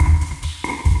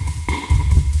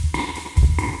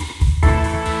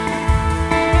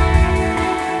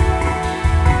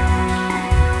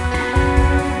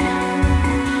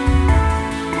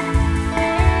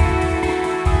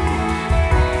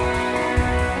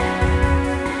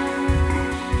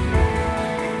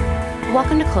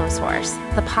Welcome to Clothes Horse,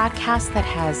 the podcast that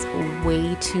has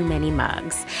way too many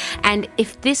mugs. And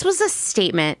if this was a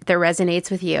statement that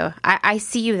resonates with you, I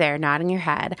see you there nodding your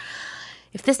head.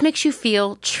 If this makes you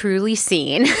feel truly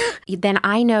seen, then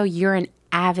I know you're an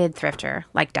avid thrifter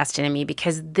like Dustin and me,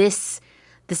 because this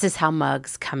is how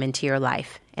mugs come into your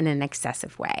life in an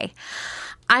excessive way.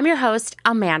 I'm your host,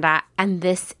 Amanda, and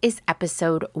this is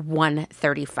episode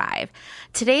 135.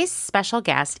 Today's special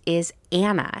guest is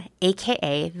Anna,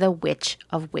 aka the Witch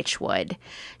of Witchwood.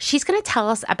 She's going to tell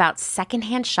us about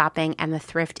secondhand shopping and the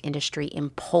thrift industry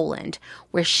in Poland,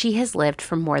 where she has lived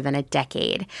for more than a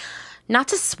decade. Not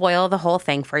to spoil the whole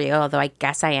thing for you, although I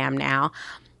guess I am now.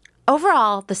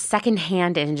 Overall, the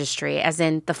secondhand industry, as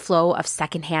in the flow of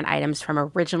secondhand items from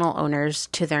original owners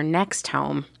to their next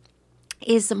home,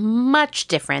 is much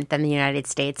different than the United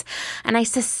States, and I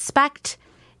suspect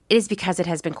it is because it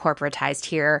has been corporatized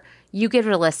here. You give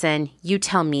it a listen, you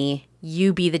tell me,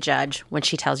 you be the judge when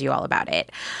she tells you all about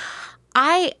it.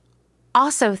 I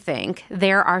also think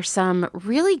there are some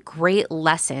really great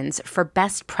lessons for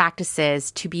best practices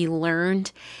to be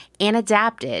learned and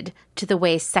adapted to the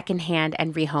way secondhand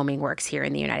and rehoming works here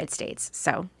in the United States.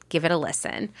 So give it a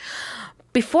listen.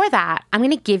 Before that, I'm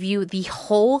going to give you the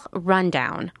whole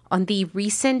rundown on the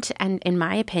recent and, in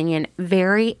my opinion,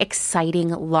 very exciting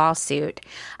lawsuit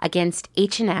against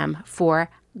H&M for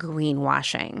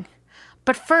greenwashing.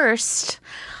 But first,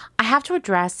 I have to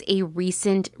address a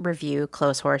recent review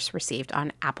Clothes Horse received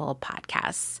on Apple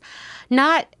Podcasts.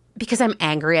 Not because I'm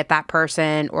angry at that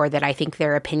person or that I think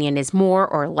their opinion is more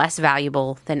or less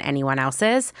valuable than anyone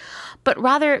else's, but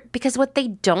rather because what they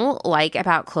don't like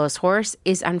about Clothes Horse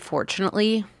is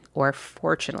unfortunately, or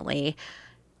fortunately,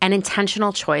 an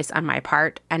intentional choice on my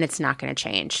part, and it's not going to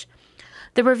change.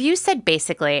 The review said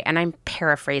basically, and I'm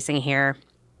paraphrasing here,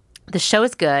 the show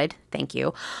is good, thank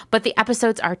you, but the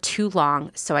episodes are too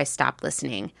long, so I stopped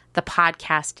listening. The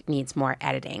podcast needs more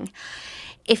editing.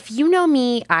 If you know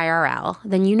me IRL,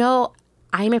 then you know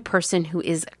I'm a person who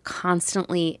is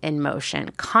constantly in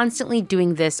motion, constantly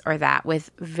doing this or that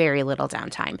with very little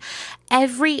downtime.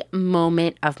 Every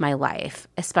moment of my life,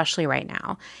 especially right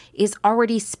now, is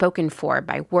already spoken for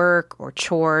by work or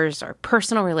chores or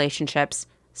personal relationships,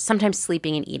 sometimes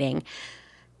sleeping and eating.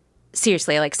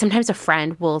 Seriously, like sometimes a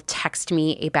friend will text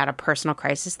me about a personal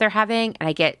crisis they're having, and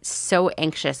I get so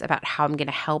anxious about how I'm going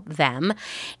to help them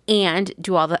and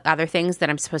do all the other things that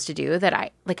I'm supposed to do that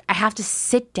I have to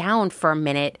sit down for a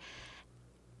minute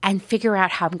and figure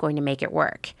out how I'm going to make it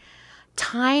work.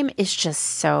 Time is just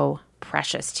so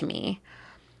precious to me.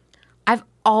 I've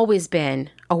always been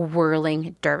a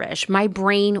whirling dervish. My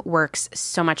brain works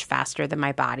so much faster than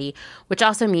my body, which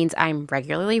also means I'm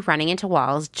regularly running into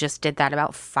walls. Just did that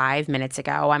about 5 minutes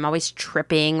ago. I'm always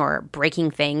tripping or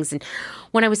breaking things. And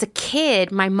when I was a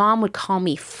kid, my mom would call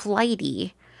me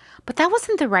flighty, but that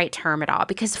wasn't the right term at all,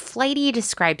 because flighty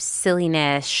describes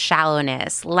silliness,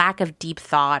 shallowness, lack of deep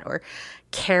thought or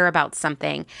care about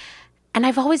something. And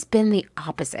I've always been the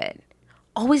opposite,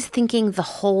 always thinking the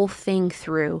whole thing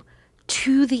through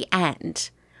to the end,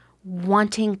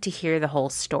 wanting to hear the whole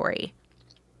story.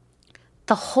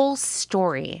 The whole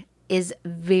story is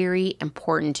very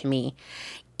important to me,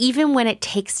 even when it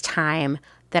takes time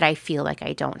that I feel like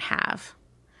I don't have.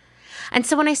 And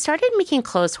so when I started making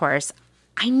Clothes Horse,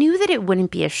 I knew that it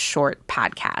wouldn't be a short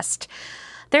podcast.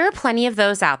 There are plenty of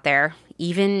those out there,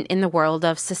 even in the world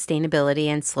of sustainability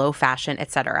and slow fashion,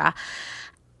 etc.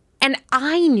 And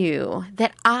I knew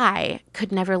that I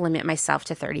could never limit myself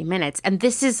to 30 minutes. And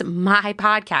this is my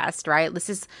podcast, right? This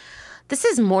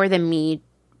is more than me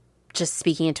just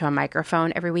speaking into a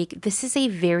microphone every week. This is a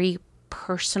very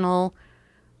personal,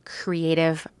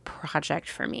 creative project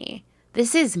for me.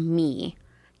 This is me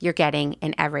you're getting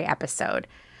in every episode.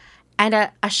 And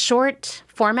a short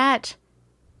format,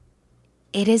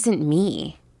 it isn't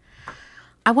me.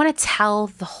 I want to tell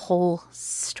the whole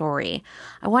story.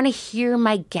 I want to hear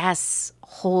my guests'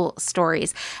 whole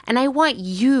stories. And I want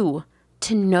you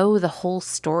to know the whole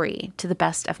story to the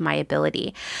best of my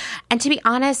ability. And to be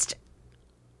honest,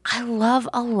 I love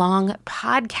a long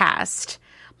podcast.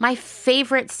 My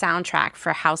favorite soundtrack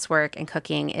for housework and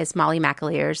cooking is Molly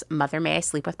McAleer's Mother May I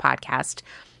Sleep With podcast.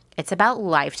 It's about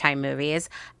Lifetime movies,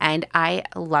 and I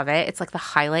love it. It's like the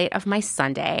highlight of my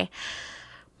Sunday.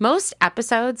 Most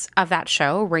episodes of that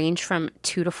show range from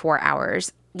 2 to 4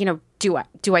 hours. You know,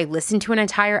 do I listen to an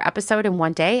entire episode in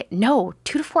one day? No,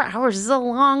 2 to 4 hours is a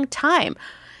long time.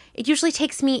 It usually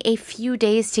takes me a few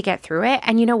days to get through it.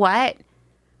 And you know what?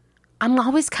 I'm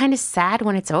always kind of sad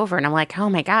when it's over. And I'm like,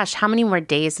 oh my gosh, how many more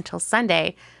days until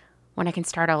Sunday when I can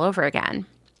start all over again?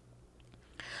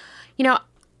 You know,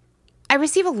 I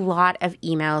receive a lot of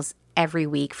emails every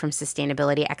week from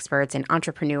sustainability experts and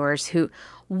entrepreneurs who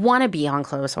want to be on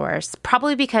Clotheshorse,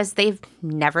 probably because they've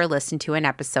never listened to an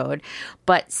episode,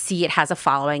 but see it has a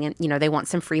following and, they want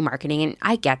some free marketing. And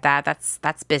I get that.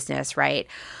 That's business, right?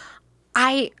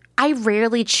 I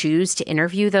rarely choose to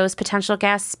interview those potential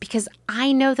guests because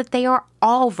I know that they are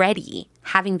already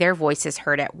having their voices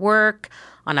heard at work,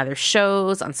 on other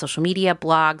shows, on social media,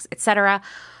 blogs, etc.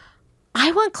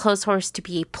 I want Clotheshorse to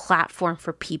be a platform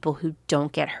for people who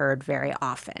don't get heard very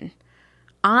often.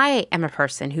 I am a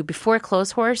person who, before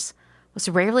Clotheshorse, was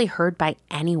rarely heard by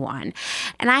anyone.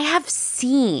 And I have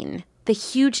seen the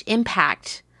huge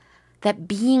impact that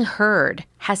being heard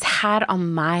has had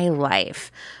on my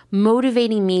life,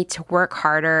 motivating me to work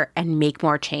harder and make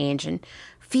more change and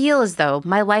feel as though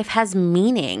my life has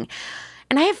meaning.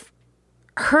 And I have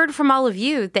heard from all of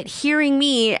you that hearing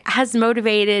me has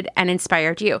motivated and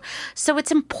inspired you. So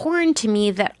it's important to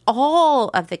me that all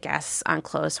of the guests on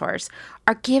Clotheshorse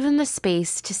are given the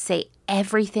space to say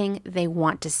everything they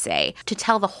want to say, to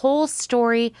tell the whole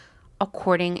story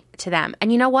according to them.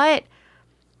 And you know what?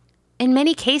 In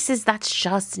many cases, that's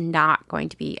just not going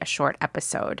to be a short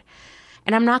episode.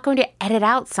 And I'm not going to edit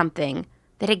out something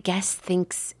that a guest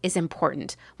thinks is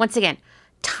important. Once again,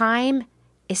 time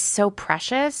is so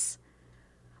precious,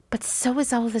 but so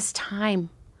is all this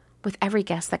time with every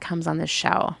guest that comes on this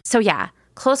show. So yeah,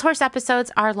 Clotheshorse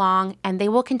episodes are long and they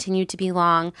will continue to be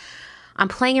long. I'm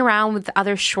playing around with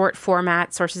other short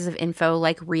format sources of info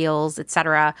like Reels,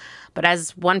 etc. But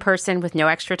as one person with no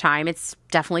extra time, it's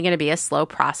definitely going to be a slow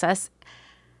process.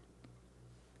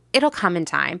 It'll come in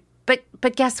time.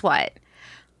 But guess what?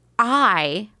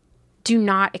 I do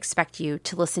not expect you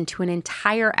to listen to an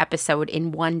entire episode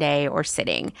in one day or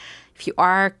sitting. If you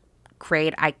are,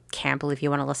 great. I can't believe you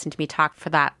want to listen to me talk for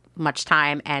that much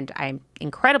time, and I'm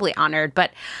incredibly honored.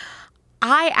 But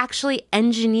I actually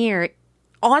engineer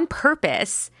on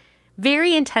purpose,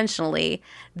 very intentionally,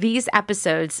 these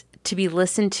episodes to be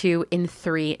listened to in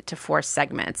 3 to 4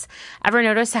 segments. Ever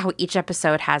notice how each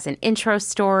episode has an intro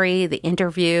story, the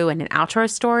interview, and an outro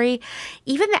story?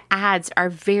 Even the ads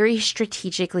are very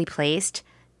strategically placed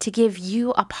to give you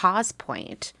a pause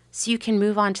point so you can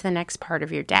move on to the next part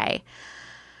of your day.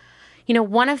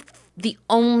 One of the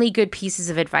only good pieces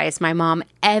of advice my mom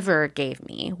ever gave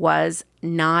me was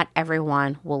not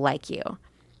everyone will like you.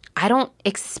 I don't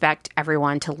expect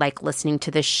everyone to like listening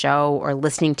to this show or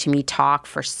listening to me talk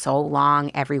for so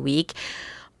long every week.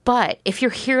 But if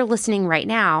you're here listening right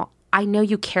now, I know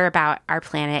you care about our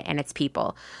planet and its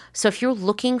people. So if you're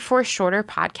looking for a shorter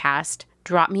podcast,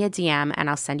 drop me a DM and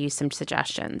I'll send you some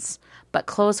suggestions. But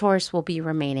Clotheshorse will be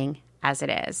remaining as it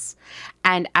is.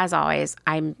 And as always,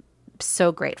 I'm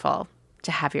so grateful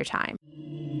to have your time.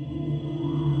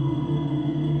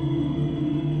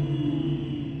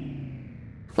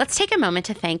 Let's take a moment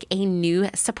to thank a new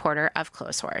supporter of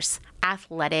Clotheshorse,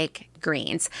 Athletic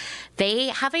Greens. They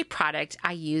have a product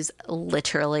I use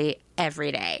literally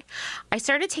every day. I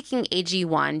started taking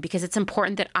AG1 because it's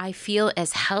important that I feel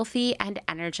as healthy and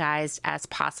energized as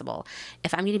possible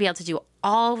if I'm going to be able to do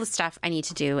all the stuff I need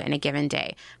to do in a given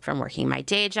day, from working my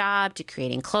day job to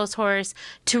creating Clotheshorse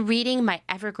to reading my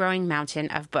ever-growing mountain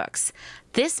of books.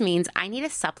 This means I need a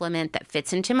supplement that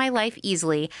fits into my life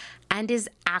easily and is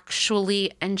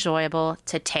actually enjoyable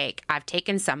to take. I've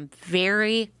taken some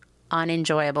very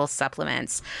unenjoyable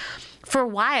supplements. For a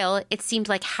while, it seemed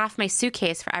like half my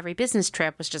suitcase for every business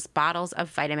trip was just bottles of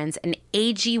vitamins, and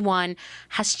AG1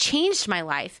 has changed my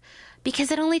life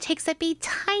because it only takes up a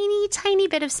tiny, tiny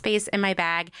bit of space in my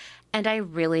bag, and I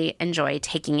really enjoy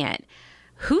taking it.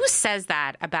 Who says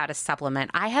that about a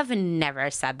supplement? I have never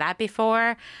said that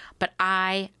before, but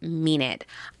I mean it.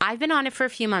 I've been on it for a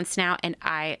few months now, and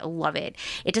I love it.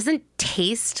 It doesn't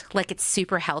taste like it's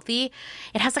super healthy.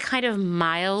 It has a kind of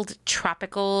mild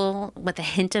tropical with a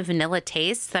hint of vanilla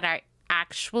taste that I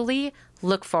actually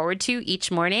look forward to each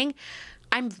morning.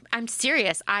 I'm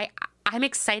serious. I'm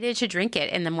excited to drink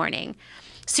it in the morning.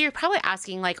 So you're probably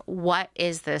asking, what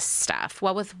is this stuff?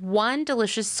 Well, with one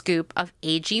delicious scoop of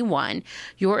AG1,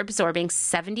 you're absorbing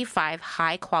 75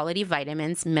 high-quality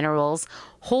vitamins, minerals,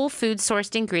 whole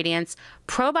food-sourced ingredients,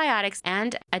 probiotics,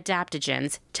 and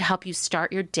adaptogens to help you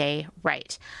start your day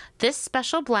right. This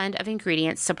special blend of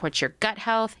ingredients supports your gut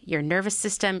health, your nervous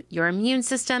system, your immune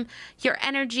system, your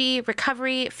energy,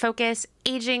 recovery, focus,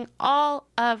 aging, all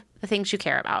of the things you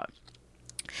care about.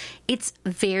 It's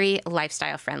very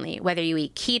lifestyle friendly, whether you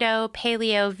eat keto,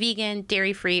 paleo, vegan,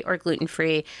 dairy-free, or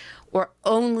gluten-free, or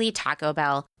only Taco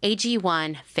Bell,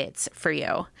 AG1 fits for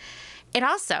you. It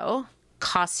also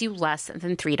costs you less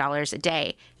than $3 a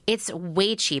day. It's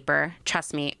way cheaper,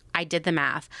 trust me, I did the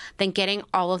math, than getting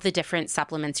all of the different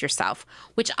supplements yourself,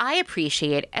 which I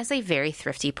appreciate as a very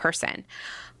thrifty person.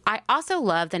 I also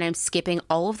love that I'm skipping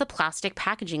all of the plastic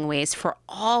packaging waste for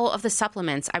all of the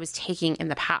supplements I was taking in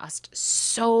the past.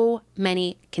 So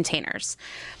many containers.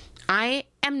 I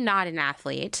am not an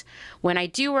athlete. When I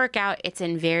do work out, it's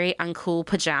in very uncool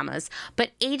pajamas,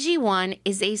 but AG1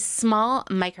 is a small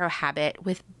micro habit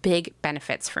with big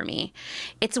benefits for me.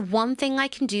 It's one thing I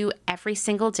can do every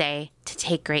single day to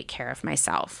take great care of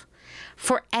myself.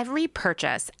 For every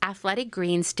purchase, Athletic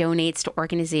Greens donates to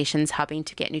organizations helping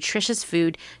to get nutritious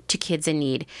food to kids in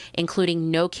need, including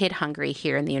No Kid Hungry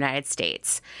here in the United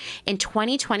States. In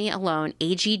 2020 alone,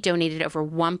 AG donated over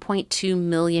 1.2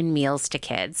 million meals to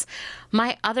kids.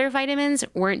 My other vitamins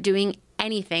weren't doing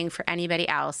anything for anybody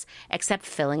else except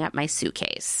filling up my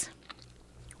suitcase.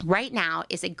 Right now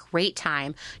is a great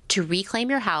time to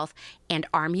reclaim your health and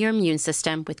arm your immune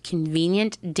system with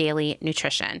convenient daily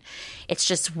nutrition. It's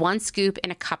just one scoop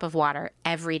in a cup of water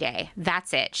every day.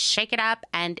 That's it. Shake it up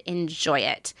and enjoy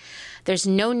it. There's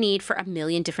no need for a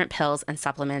million different pills and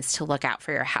supplements to look out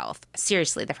for your health.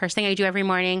 Seriously, the first thing I do every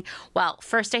morning, well,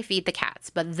 first I feed the cats,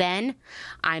 but then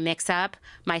I mix up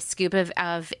my scoop of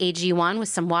AG1 with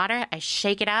some water, I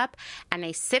shake it up, and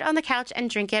I sit on the couch and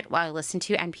drink it while I listen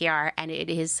to NPR, and it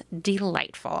is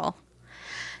delightful.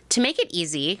 To make it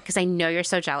easy, because I know you're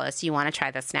so jealous, you want to try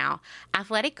this now,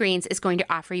 Athletic Greens is going to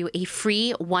offer you a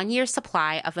free 1-year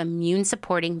supply of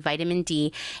immune-supporting vitamin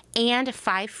D and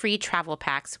 5 free travel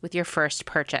packs with your first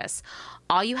purchase.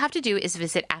 All you have to do is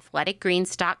visit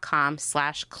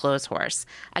athleticgreens.com/clotheshorse.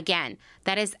 Again,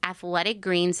 that is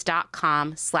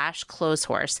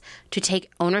athleticgreens.com/clotheshorse to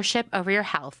take ownership over your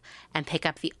health and pick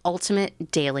up the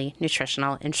ultimate daily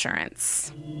nutritional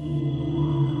insurance.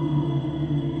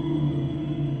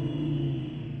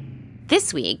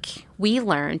 This week, we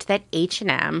learned that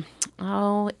H&M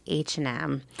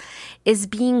is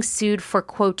being sued for,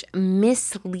 quote,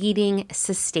 misleading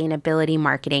sustainability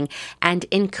marketing and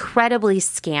incredibly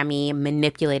scammy,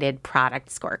 manipulated product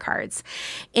scorecards.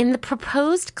 In the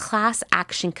proposed class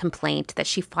action complaint that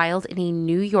she filed in a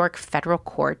New York federal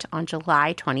court on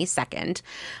July 22nd,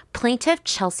 plaintiff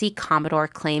Chelsea Commodore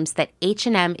claims that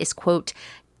H&M is, quote,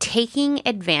 taking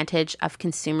advantage of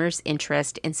consumers'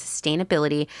 interest in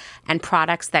sustainability and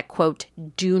products that, quote,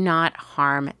 do not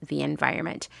harm the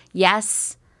environment.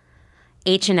 Yes,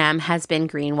 H&M has been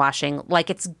greenwashing like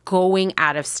it's going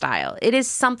out of style. It is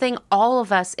something all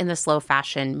of us in the slow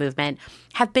fashion movement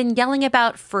have been yelling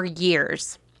about for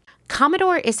years.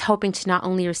 Commodore is hoping to not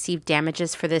only receive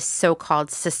damages for this so-called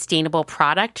sustainable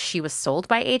product she was sold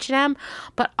by H&M,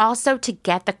 but also to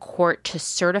get the court to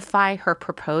certify her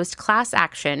proposed class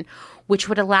action, which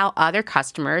would allow other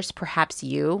customers, perhaps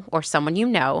you or someone you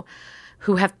know,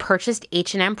 who have purchased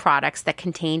H&M products that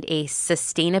contained a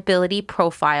sustainability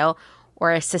profile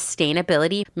or a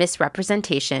sustainability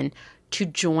misrepresentation to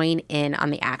join in on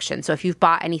the action. So if you've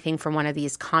bought anything from one of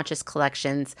these conscious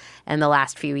collections in the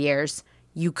last few years,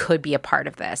 you could be a part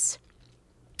of this.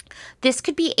 This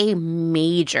could be a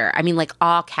major, like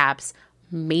all caps,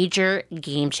 major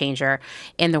game changer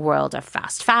in the world of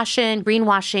fast fashion,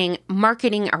 greenwashing,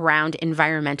 marketing around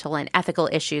environmental and ethical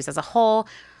issues as a whole,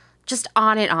 just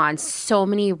on and on. So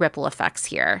many ripple effects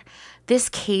here. This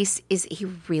case is a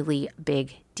really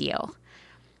big deal.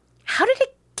 How did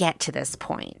it get to this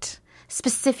point?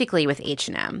 Specifically with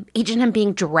H&M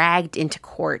being dragged into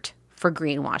court for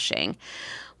greenwashing.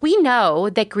 We know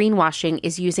that greenwashing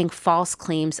is using false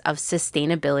claims of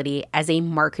sustainability as a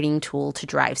marketing tool to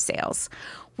drive sales.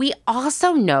 We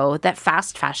also know that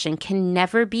fast fashion can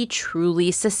never be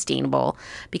truly sustainable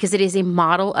because it is a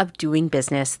model of doing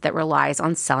business that relies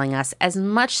on selling us as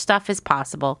much stuff as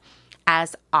possible,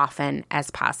 as often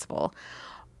as possible.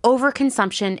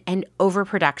 Overconsumption and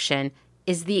overproduction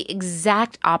is the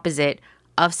exact opposite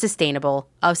of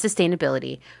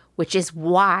sustainability, which is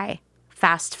why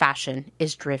fast fashion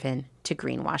is driven to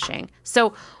greenwashing.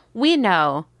 So we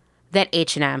know that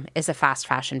H&M is a fast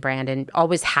fashion brand and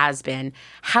always has been.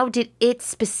 How did it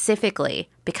specifically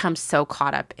become so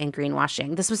caught up in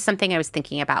greenwashing? This was something I was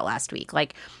thinking about last week.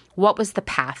 What was the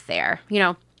path there?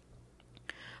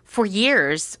 For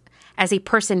years, as a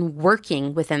person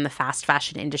working within the fast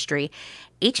fashion industry,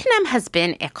 H&M has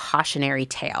been a cautionary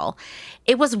tale.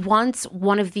 It was once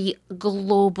one of the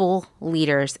global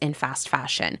leaders in fast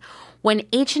fashion. When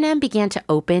H&M began to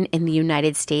open in the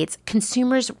United States,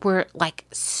 consumers were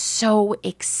so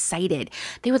excited.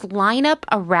 They would line up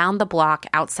around the block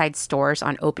outside stores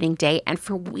on opening day and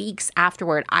for weeks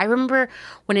afterward. I remember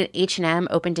when an H&M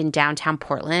opened in downtown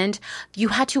Portland, you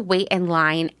had to wait in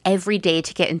line every day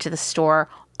to get into the store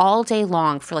all day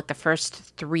long for like the first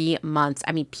 3 months.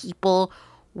 I mean, people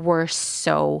were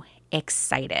so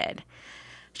excited.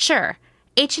 Sure,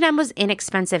 H&M was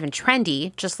inexpensive and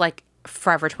trendy, just like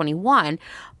Forever 21,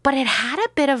 but it had a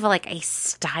bit of like a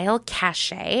style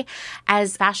cachet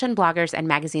as fashion bloggers and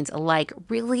magazines alike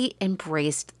really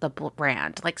embraced the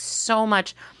brand. Like so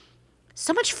much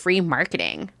free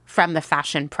marketing from the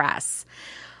fashion press.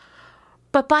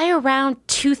 But by around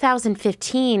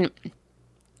 2015,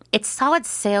 it saw its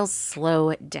sales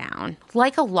slow down,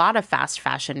 like a lot of fast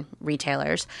fashion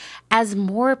retailers, as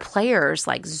more players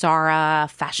like Zara,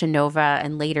 Fashion Nova,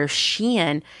 and later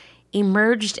Shein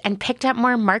emerged and picked up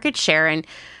more market share. And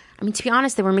I mean, to be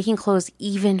honest, they were making clothes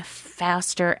even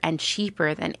faster and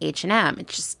cheaper than H&M.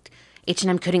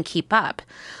 H&M couldn't keep up.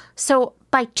 So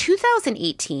by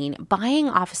 2018, buying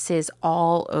offices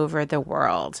all over the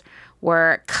world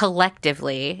were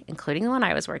collectively, including the one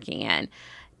I was working in,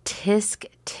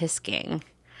 tisking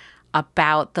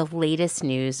about the latest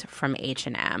news from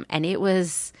H&M. And it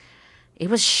was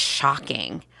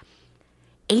shocking.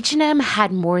 H&M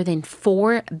had more than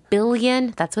 $4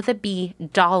 billion, that's with a B,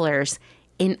 dollars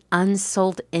in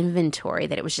unsold inventory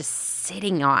that it was just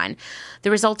sitting on.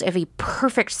 The result of a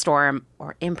perfect storm,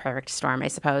 or imperfect storm, I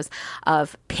suppose,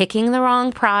 of picking the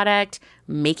wrong product,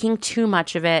 making too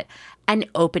much of it, and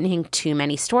opening too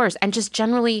many stores, and just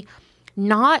generally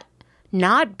not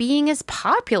being as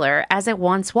popular as it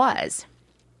once was.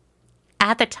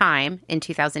 At the time, in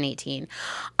 2018,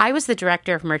 I was the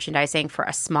director of merchandising for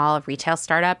a small retail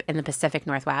startup in the Pacific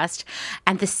Northwest,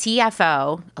 and the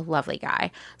CFO, a lovely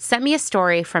guy, sent me a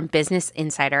story from Business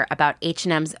Insider about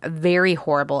H&M's very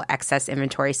horrible excess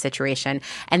inventory situation,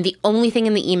 and the only thing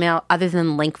in the email other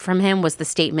than link from him was the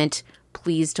statement,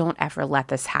 "Please don't ever let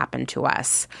this happen to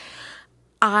us."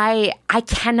 I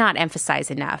cannot emphasize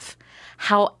enough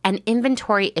how an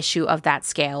inventory issue of that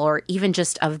scale, or even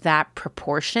just of that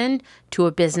proportion to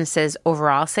a business's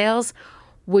overall sales,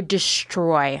 would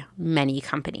destroy many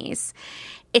companies.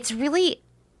 It's really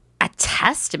a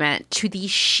testament to the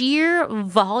sheer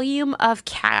volume of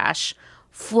cash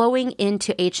flowing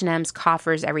into H&M's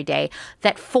coffers every day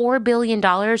that $4 billion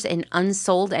in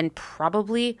unsold and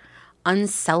probably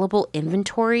unsellable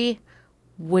inventory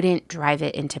wouldn't drive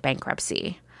it into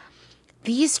bankruptcy.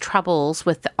 These troubles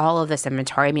with all of this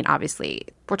inventory, I mean, obviously,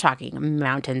 we're talking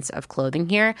mountains of clothing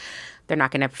here. They're not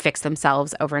going to fix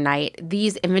themselves overnight.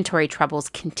 These inventory troubles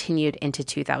continued into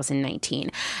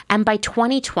 2019. And by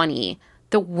 2020,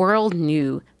 the world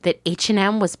knew that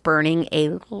H&M was burning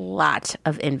a lot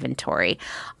of inventory,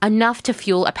 enough to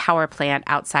fuel a power plant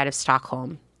outside of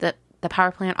Stockholm. The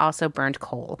power plant also burned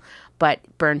coal, but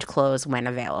burned clothes when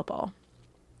available.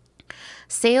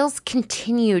 Sales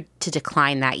continued to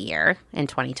decline that year in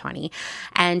 2020,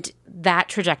 and that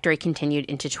trajectory continued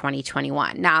into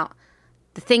 2021. Now,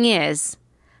 the thing is,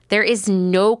 there is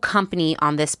no company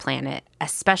on this planet,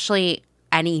 especially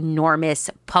an enormous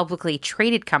publicly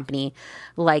traded company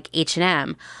like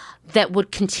H&M, that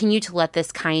would continue to let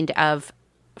this kind of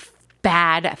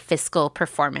bad fiscal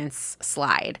performance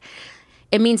slide.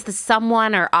 It means that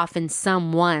someone, or often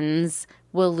someones,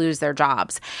 will lose their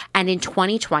jobs. And in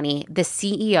 2020, the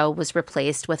CEO was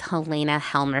replaced with Helena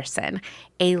Helmersson,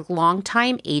 a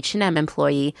longtime H&M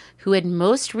employee who had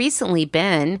most recently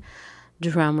been,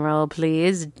 drumroll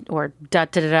please, or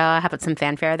da-da-da-da, how about some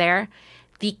fanfare there,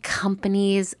 the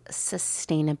company's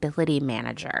sustainability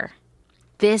manager.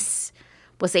 This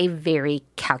was a very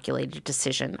calculated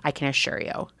decision, I can assure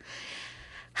you.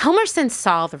 Helmersson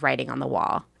saw the writing on the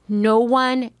wall. No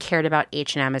one cared about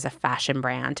H&M as a fashion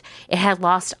brand. It had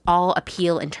lost all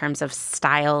appeal in terms of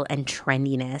style and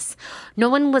trendiness. No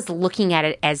one was looking at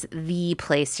it as the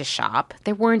place to shop.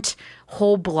 There weren't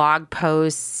whole blog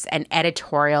posts and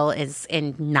editorials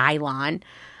in nylon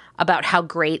about how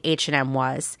great H&M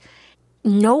was.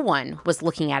 No one was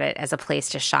looking at it as a place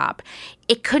to shop.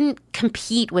 It couldn't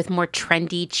compete with more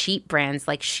trendy, cheap brands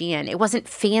like Shein. It wasn't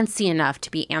fancy enough to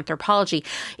be Anthropologie.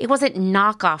 It wasn't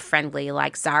knockoff friendly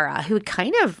like Zara, who had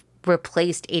kind of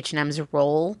replaced H&M's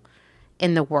role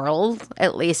in the world,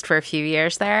 at least for a few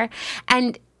years there.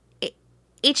 And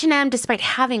H&M, despite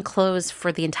having clothes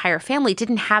for the entire family,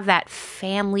 didn't have that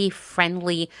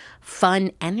family-friendly,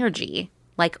 fun energy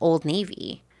like Old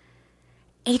Navy.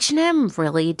 H&M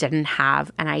really didn't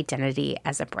have an identity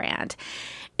as a brand.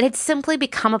 It had simply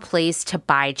become a place to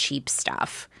buy cheap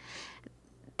stuff.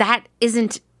 That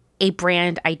isn't a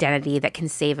brand identity that can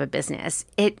save a business.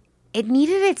 It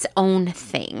needed its own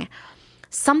thing,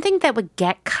 something that would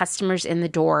get customers in the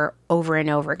door over and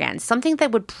over again, something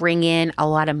that would bring in a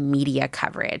lot of media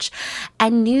coverage.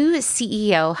 And new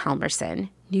CEO Helmersson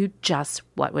knew just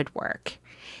what would work.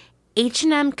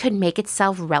 H&M could make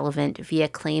itself relevant via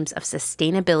claims of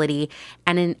sustainability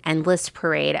and an endless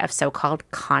parade of so-called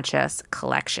conscious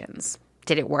collections.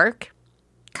 Did it work?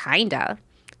 Kinda.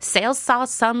 Sales saw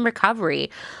some recovery,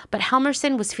 but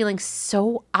Helmerson was feeling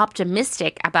so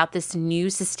optimistic about this new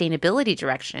sustainability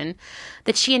direction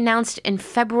that she announced in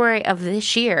February of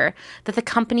this year that the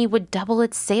company would double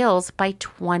its sales by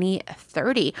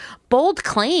 2030. Bold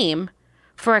claim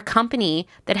for a company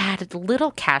that had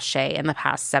little cachet in the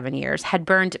past 7 years, had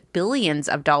burned billions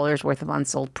of dollars worth of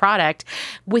unsold product,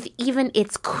 with even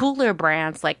its cooler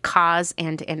brands like COS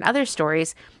and other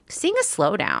stories seeing a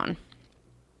slowdown.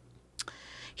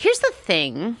 Here's the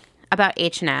thing about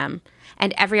H&M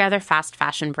and every other fast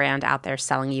fashion brand out there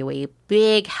selling you a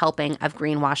big helping of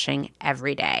greenwashing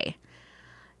every day.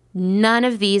 None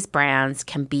of these brands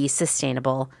can be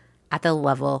sustainable at the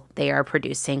level they are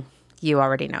producing. You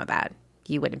already know that.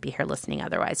 You wouldn't be here listening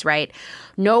otherwise, right?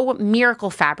 No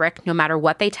miracle fabric, no matter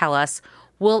what they tell us,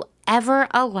 will ever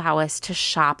allow us to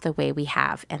shop the way we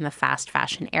have in the fast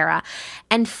fashion era.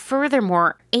 And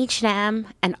furthermore, H&M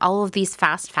and all of these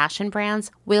fast fashion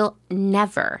brands will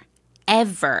never,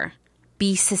 ever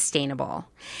be sustainable.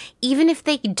 Even if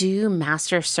they do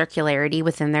master circularity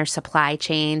within their supply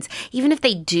chains, even if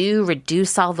they do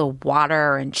reduce all the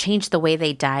water and change the way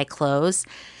they dye clothes,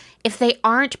 if they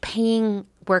aren't paying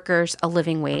workers a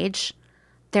living wage,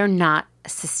 they're not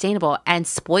sustainable. And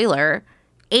spoiler,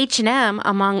 H&M,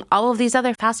 among all of these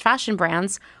other fast fashion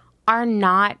brands, are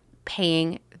not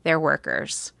paying their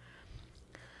workers.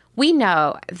 We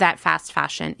know that fast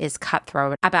fashion is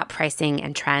cutthroat about pricing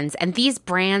and trends, and these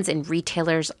brands and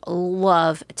retailers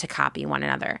love to copy one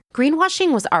another.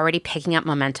 Greenwashing was already picking up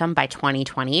momentum by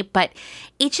 2020, but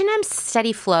H&M's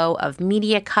steady flow of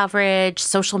media coverage,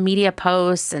 social media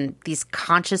posts, and these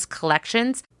conscious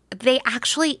collections, they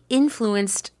actually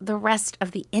influenced the rest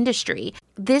of the industry.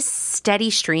 This steady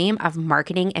stream of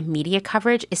marketing and media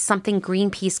coverage is something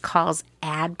Greenpeace calls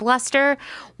ad bluster,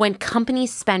 when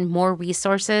companies spend more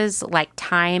resources like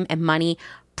time and money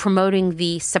promoting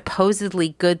the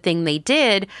supposedly good thing they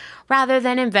did, rather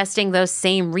than investing those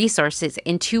same resources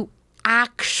into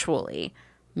actually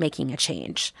making a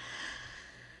change.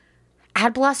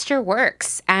 Ad bluster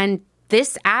works, and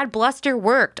this ad bluster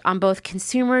worked on both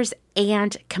consumers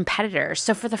and competitors.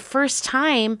 So for the first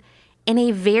time in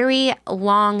a very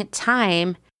long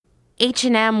time,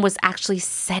 H&M was actually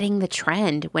setting the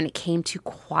trend when it came to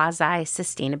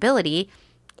quasi-sustainability,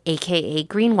 aka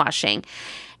greenwashing.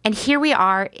 And here we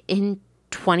are in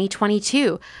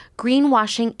 2022.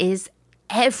 Greenwashing is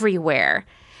everywhere.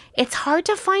 It's hard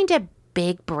to find a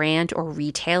big brand or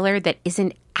retailer that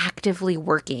isn't actively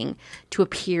working to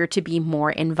appear to be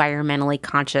more environmentally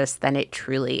conscious than it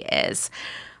truly is.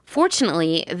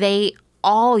 Fortunately, they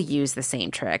all use the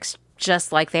same tricks,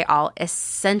 just like they all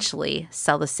essentially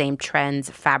sell the same trends,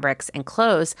 fabrics, and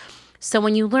clothes. So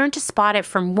when you learn to spot it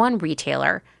from one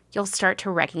retailer, you'll start to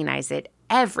recognize it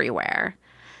everywhere.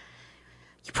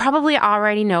 You probably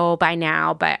already know by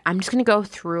now, but I'm just going to go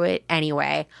through it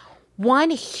anyway.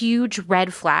 One huge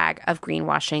red flag of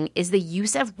greenwashing is the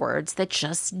use of words that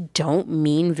just don't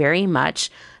mean very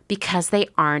much because they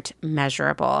aren't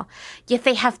measurable. Yet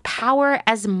they have power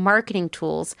as marketing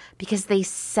tools because they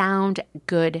sound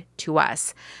good to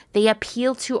us. They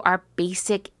appeal to our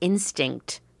basic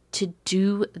instinct to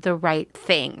do the right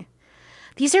thing.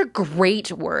 These are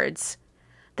great words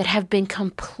that have been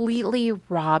completely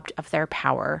robbed of their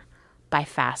power by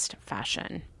fast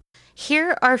fashion.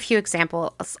 Here are a few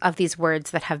examples of these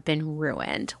words that have been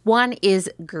ruined. One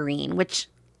is green, which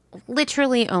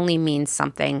literally only means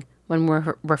something when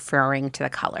we're referring to the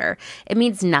color. It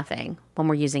means nothing when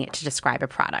we're using it to describe a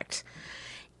product.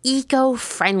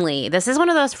 Eco-friendly. This is one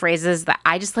of those phrases that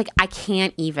I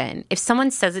can't even. If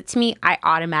someone says it to me, I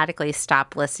automatically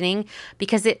stop listening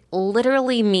because it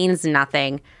literally means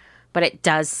nothing, but it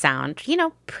does sound,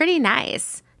 pretty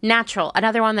nice. Natural,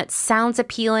 another one that sounds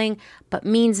appealing but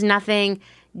means nothing,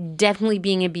 definitely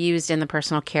being abused in the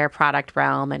personal care product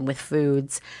realm and with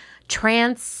foods.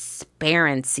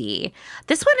 Transparency.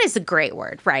 This one is a great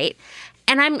word, right?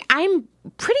 And I'm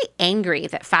pretty angry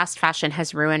that fast fashion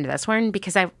has ruined this one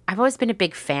because I've always been a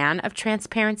big fan of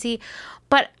transparency,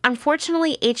 but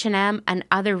unfortunately H&M and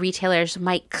other retailers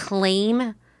might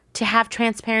claim to have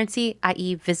transparency,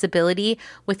 i.e. visibility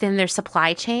within their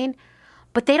supply chain,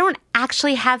 but they don't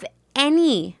actually have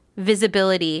any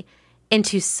visibility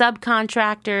into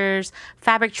subcontractors,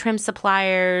 fabric trim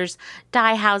suppliers,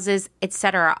 dye houses,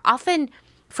 etc. Often,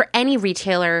 for any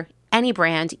retailer, any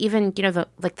brand, even,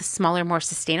 the smaller, more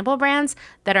sustainable brands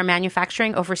that are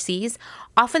manufacturing overseas,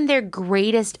 often their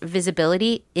greatest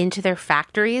visibility into their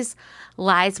factories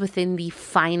lies within the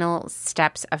final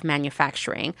steps of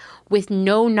manufacturing with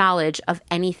no knowledge of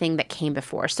anything that came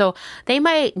before. So they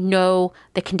might know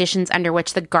the conditions under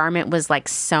which the garment was like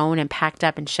sewn and packed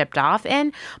up and shipped off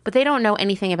in, but they don't know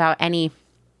anything about any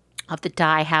of the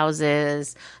dye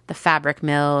houses, the fabric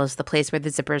mills, the place where the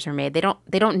zippers are made.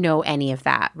 They don't know any of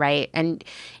that, right? And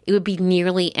it would be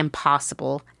nearly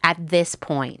impossible at this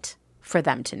point for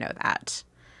them to know that.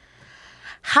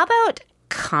 How about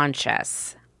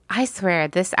conscious? I swear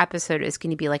this episode is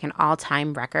going to be like an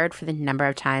all-time record for the number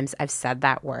of times I've said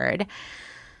that word.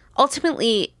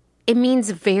 Ultimately, it means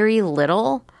very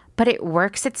little, but it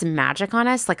works its magic on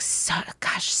us.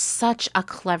 Such a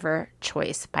clever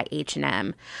choice by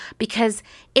H&M, because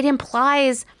it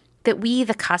implies that we,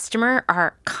 the customer,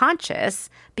 are conscious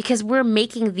because we're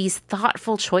making these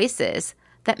thoughtful choices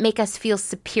that make us feel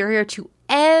superior to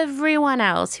everyone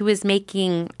else who is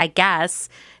making, I guess,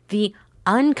 the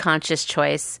unconscious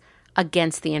choice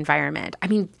against the environment. I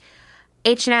mean,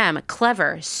 H&M,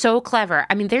 clever, so clever.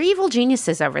 I mean, they're evil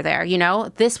geniuses over there,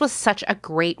 This was such a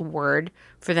great word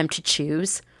for them to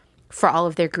choose for all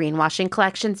of their greenwashing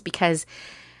collections, because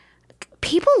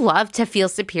people love to feel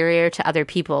superior to other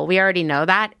people. We already know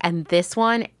that. And this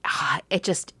one,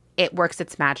 it works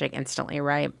its magic instantly,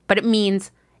 right? But it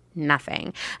means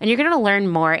nothing. And you're going to learn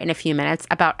more in a few minutes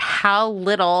about how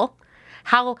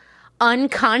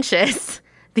unconscious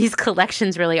these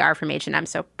collections really are from H&M.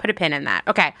 So put a pin in that.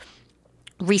 Okay.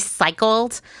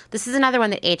 Recycled. This is another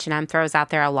one that H&M throws out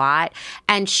there a lot.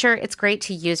 And sure, it's great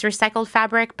to use recycled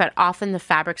fabric, but often the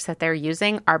fabrics that they're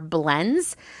using are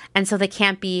blends. And so they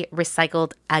can't be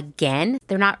recycled again.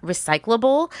 They're not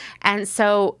recyclable. And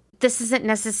so this isn't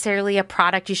necessarily a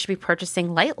product you should be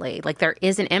purchasing lightly. Like, there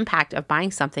is an impact of buying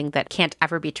something that can't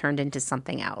ever be turned into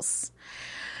something else.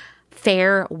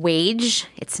 Fair wage.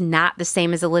 It's not the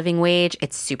same as a living wage.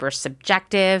 It's super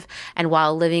subjective. And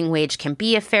while a living wage can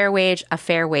be a fair wage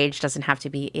doesn't have to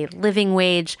be a living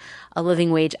wage. A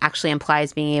living wage actually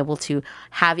implies being able to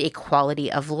have a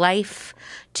quality of life,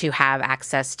 to have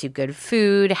access to good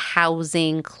food,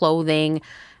 housing, clothing,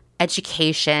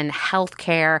 education,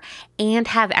 healthcare, and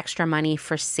have extra money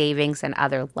for savings and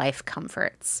other life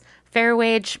comforts. Fair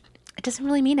wage, it doesn't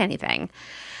really mean anything.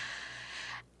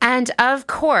 And of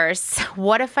course,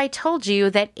 what if I told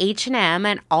you that H&M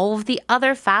and all of the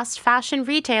other fast fashion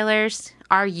retailers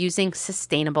are using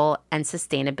sustainable and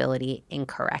sustainability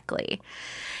incorrectly?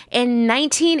 In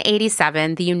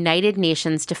 1987, the United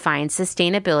Nations defined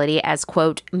sustainability as,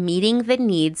 quote, meeting the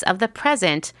needs of the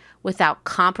present without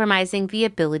compromising the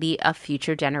ability of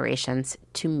future generations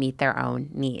to meet their own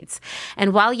needs.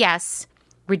 And while, yes,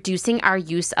 reducing our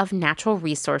use of natural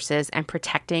resources and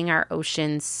protecting our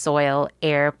oceans, soil,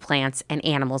 air, plants, and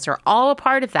animals are all a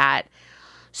part of that,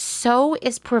 so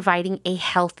is providing a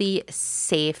healthy,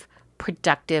 safe,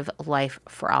 productive life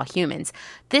for all humans.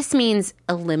 This means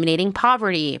eliminating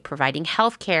poverty, providing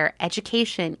healthcare,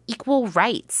 education, equal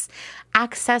rights,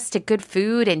 access to good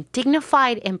food, and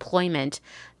dignified employment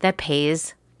that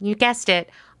pays, you guessed it,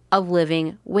 a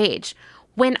living wage.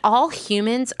 When all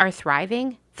humans are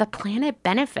thriving, the planet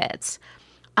benefits.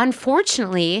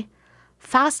 Unfortunately,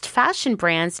 fast fashion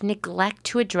brands neglect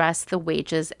to address the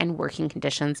wages and working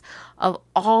conditions of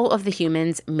all of the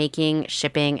humans making,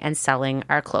 shipping, and selling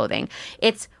our clothing.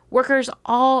 It's workers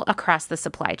all across the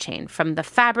supply chain, from the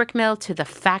fabric mill to the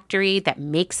factory that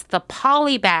makes the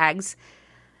poly bags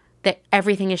that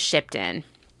everything is shipped in.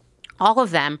 All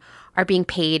of them are being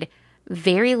paid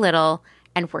very little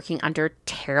and working under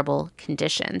terrible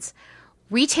conditions.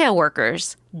 Retail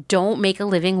workers don't make a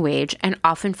living wage and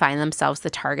often find themselves the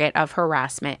target of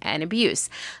harassment and abuse.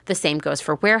 The same goes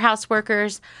for warehouse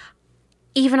workers,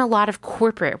 even a lot of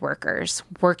corporate workers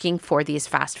working for these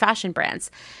fast fashion brands.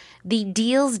 The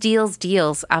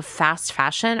deals of fast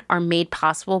fashion are made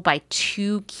possible by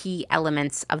two key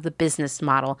elements of the business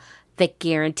model that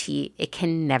guarantee it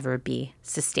can never be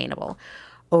sustainable.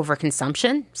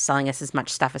 Overconsumption, selling us as much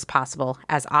stuff as possible,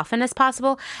 as often as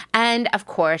possible, and of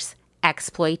course,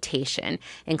 exploitation,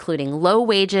 including low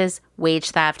wages, wage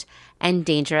theft, and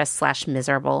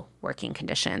dangerous/miserable working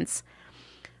conditions.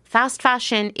 Fast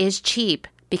fashion is cheap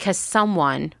because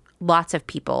lots of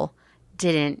people,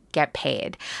 didn't get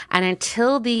paid. And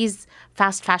until these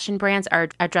fast fashion brands are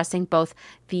addressing both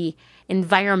the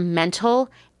environmental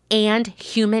and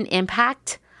human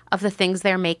impact of the things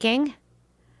they're making,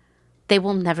 they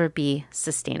will never be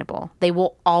sustainable. They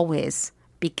will always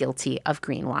be guilty of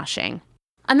greenwashing.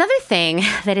 Another thing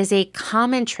that is a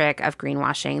common trick of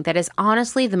greenwashing that is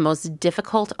honestly the most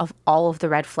difficult of all of the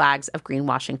red flags of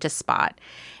greenwashing to spot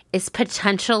is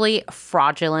potentially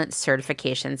fraudulent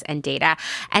certifications and data.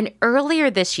 And earlier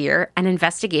this year, an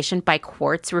investigation by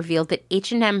Quartz revealed that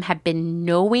H&M had been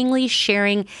knowingly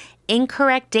sharing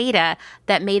incorrect data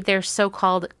that made their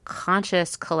so-called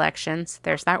conscious collections,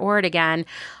 there's that word again,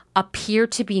 appear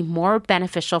to be more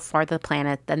beneficial for the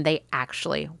planet than they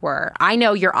actually were. I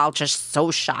know you're all just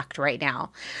so shocked right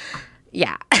now.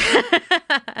 Yeah.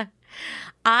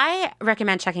 I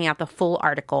recommend checking out the full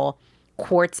article,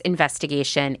 Quartz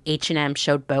Investigation, H&M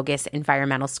Showed Bogus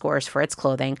Environmental Scores for Its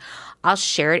Clothing. I'll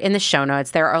share it in the show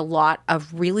notes. There are a lot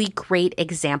of really great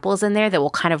examples in there that will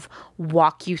kind of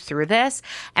walk you through this,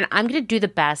 and I'm going to do the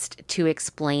best to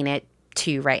explain it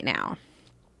to you right now.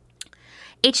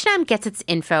 H&M gets its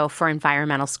info for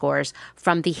environmental scores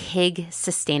from the Higg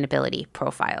Sustainability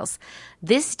Profiles.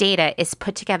 This data is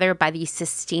put together by the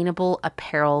Sustainable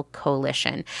Apparel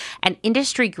Coalition, an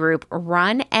industry group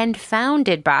run and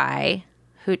founded by,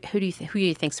 who do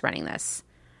you think's running this?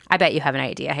 I bet you have an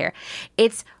idea here.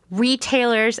 It's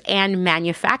retailers and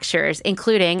manufacturers,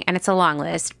 including, and it's a long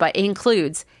list, but it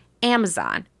includes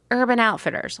Amazon, Urban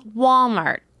Outfitters,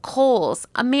 Walmart, Kohl's,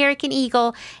 American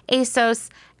Eagle, ASOS,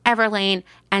 Everlane,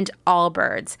 and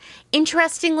Allbirds.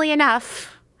 Interestingly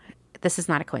enough, this is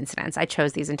not a coincidence. I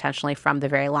chose these intentionally from the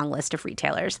very long list of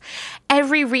retailers.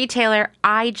 Every retailer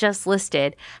I just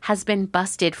listed has been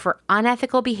busted for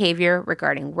unethical behavior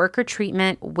regarding worker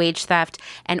treatment, wage theft,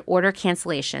 and order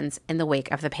cancellations in the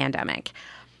wake of the pandemic.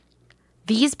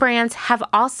 These brands have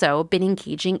also been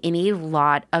engaging in a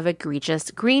lot of egregious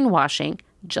greenwashing,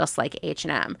 just like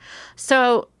H&M.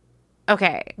 So,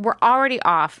 okay, we're already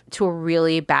off to a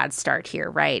really bad start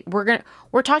here, right?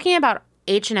 We're talking about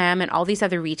H&M and all these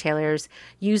other retailers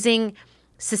using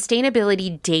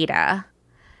sustainability data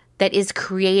that is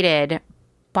created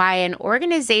by an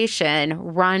organization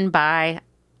run by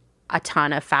a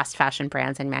ton of fast fashion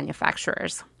brands and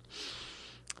manufacturers.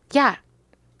 Yeah,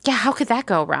 how could that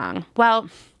go wrong? Well,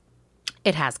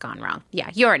 it has gone wrong.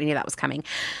 Yeah, you already knew that was coming.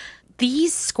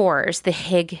 These scores, the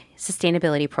Higg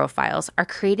Sustainability Profiles, are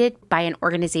created by an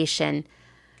organization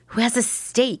who has a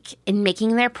stake in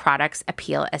making their products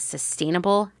appeal as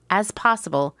sustainable as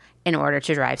possible in order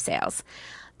to drive sales.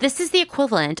 This is the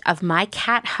equivalent of my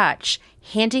cat Hutch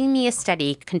handing me a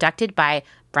study conducted by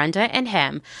Brenda and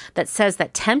him that says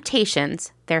that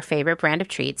Temptations, their favorite brand of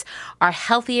treats, are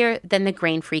healthier than the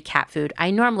grain-free cat food I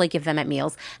normally give them at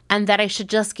meals, and that I should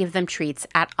just give them treats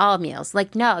at all meals.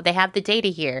 Like, no, they have the data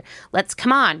here.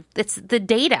 Come on, it's the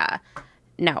data.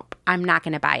 Nope, I'm not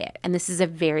going to buy it. And this is a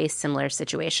very similar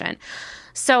situation.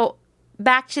 So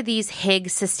back to these Higg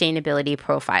Sustainability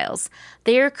Profiles.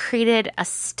 They are created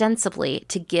ostensibly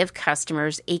to give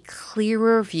customers a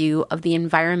clearer view of the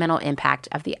environmental impact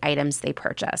of the items they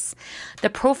purchase.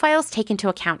 The profiles take into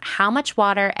account how much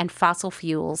water and fossil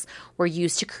fuels were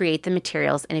used to create the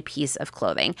materials in a piece of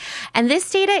clothing. And this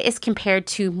data is compared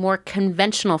to more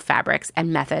conventional fabrics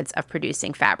and methods of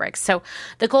producing fabrics. So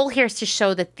the goal here is to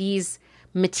show that these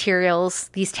materials,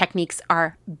 these techniques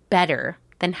are better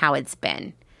than how it's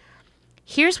been.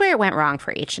 Here's where it went wrong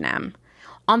for H&M.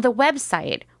 On the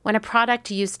website, when a product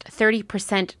used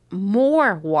 30%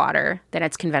 more water than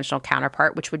its conventional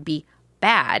counterpart, which would be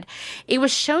bad, it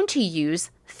was shown to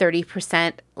use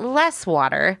 30% less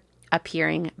water,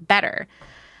 appearing better.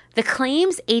 The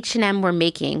claims H&M were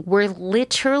making were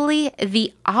literally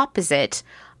the opposite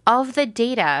of the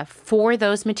data for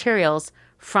those materials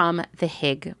from the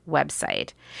Higg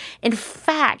website. In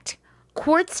fact,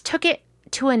 Quartz took it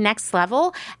to a next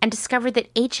level and discovered that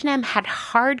H&M had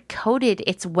hard-coded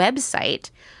its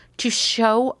website to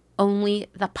show only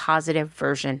the positive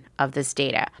version of this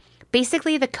data.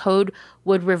 Basically, the code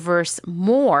would reverse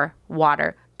more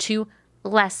water to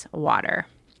less water.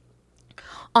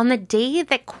 On the day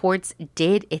that Quartz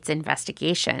did its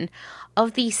investigation,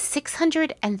 of the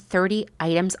 630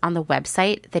 items on the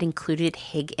website that included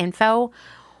Higg info,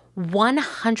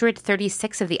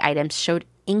 136 of the items showed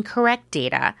incorrect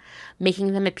data,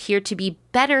 making them appear to be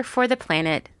better for the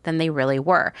planet than they really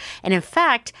were. And in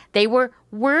fact, they were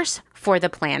worse for the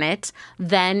planet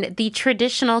than the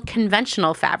traditional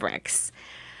conventional fabrics.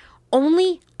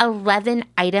 Only 11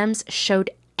 items showed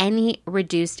any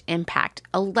reduced impact,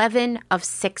 11 of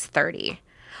 630.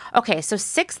 Okay, so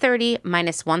 630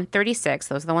 minus 136,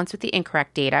 those are the ones with the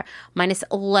incorrect data, minus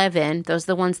 11, those are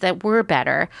the ones that were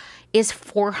better, is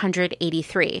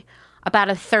 483. About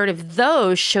a third of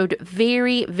those showed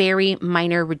very, very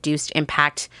minor reduced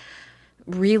impact,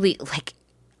 really like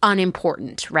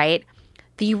unimportant, right?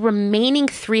 The remaining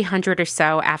 300 or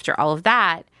so after all of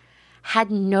that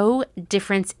had no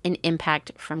difference in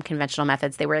impact from conventional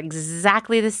methods. They were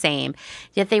exactly the same,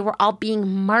 yet they were all being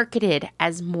marketed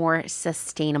as more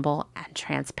sustainable and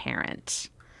transparent.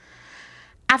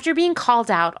 After being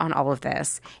called out on all of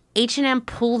this, H&M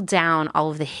pulled down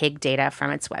all of the Higg data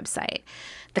from its website.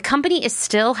 The company is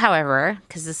still, however,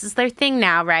 because this is their thing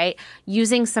now, right,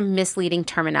 using some misleading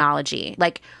terminology,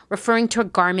 like referring to a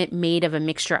garment made of a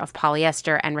mixture of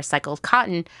polyester and recycled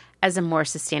cotton as a more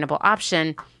sustainable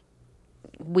option.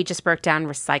 We just broke down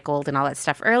recycled and all that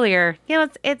stuff earlier.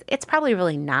 It's probably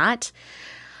really not.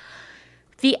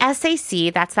 The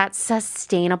SAC, that's that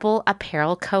Sustainable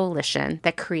Apparel Coalition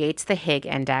that creates the Higg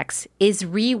Index, is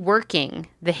reworking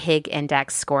the Higg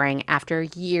Index scoring after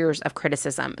years of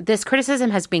criticism. This criticism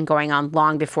has been going on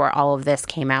long before all of this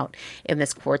came out in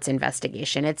this Quartz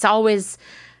investigation. It's always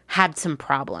had some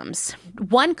problems.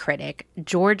 One critic,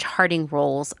 George Harding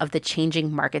Rolls of the Changing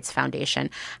Markets Foundation,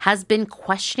 has been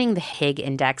questioning the Higg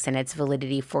Index and its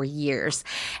validity for years.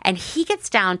 And he gets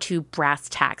down to brass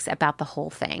tacks about the whole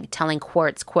thing, telling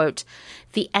Quartz, quote,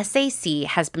 "The SAC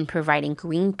has been providing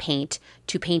green paint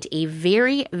to paint a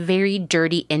very, very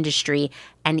dirty industry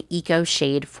and eco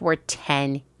shade for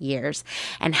 10 years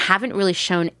and haven't really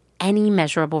shown any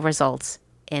measurable results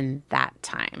in that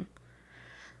time."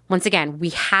 Once again,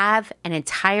 we have an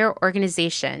entire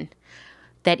organization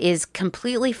that is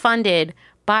completely funded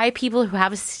by people who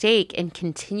have a stake in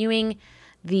continuing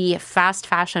the fast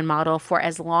fashion model for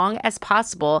as long as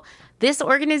possible. This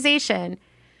organization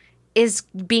is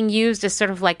being used as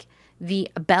sort of like the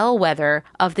bellwether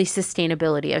of the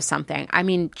sustainability of something. I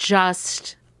mean,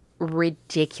 just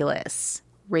ridiculous,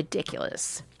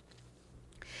 ridiculous.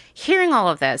 Hearing all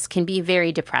of this can be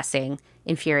very depressing,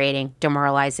 infuriating,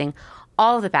 demoralizing,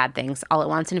 all of the bad things all at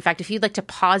once. And in fact, if you'd like to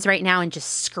pause right now and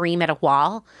just scream at a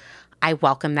wall, I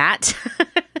welcome that.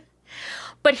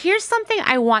 But here's something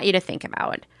I want you to think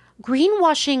about.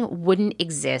 Greenwashing wouldn't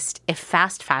exist if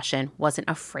fast fashion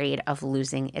wasn't afraid of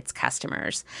losing its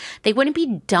customers. They wouldn't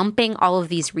be dumping all of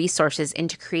these resources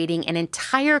into creating an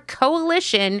entire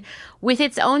coalition with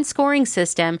its own scoring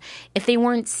system if they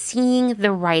weren't seeing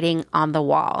the writing on the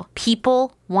wall.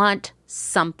 People want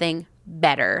something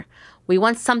better. We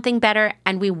want something better,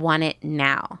 and we want it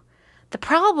now. The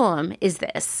problem is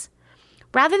this.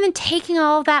 Rather than taking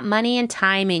all of that money and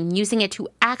time and using it to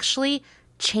actually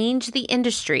change the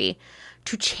industry,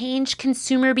 to change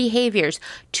consumer behaviors,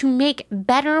 to make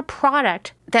better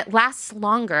product that lasts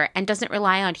longer and doesn't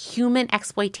rely on human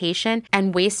exploitation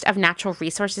and waste of natural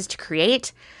resources to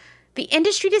create, the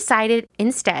industry decided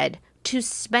instead to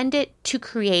spend it to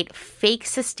create fake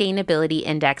sustainability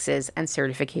indexes and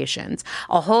certifications.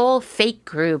 A whole fake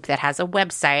group that has a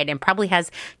website and probably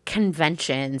has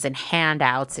conventions and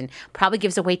handouts and probably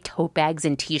gives away tote bags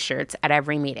and t-shirts at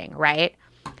every meeting, right?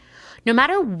 No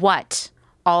matter what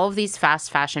all of these fast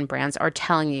fashion brands are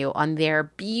telling you on their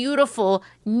beautiful,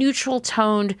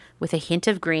 neutral-toned, with a hint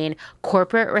of green,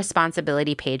 corporate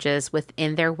responsibility pages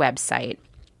within their website,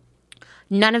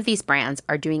 none of these brands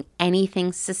are doing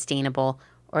anything sustainable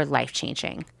or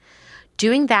life-changing.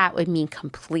 Doing that would mean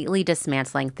completely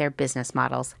dismantling their business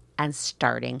models and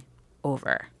starting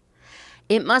over.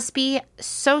 It must be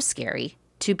so scary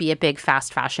to be a big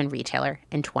fast fashion retailer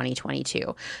in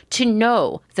 2022, to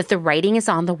know that the writing is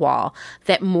on the wall,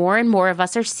 that more and more of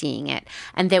us are seeing it,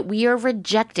 and that we are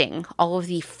rejecting all of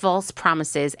the false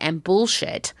promises and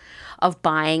bullshit of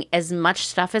buying as much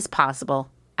stuff as possible,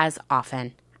 as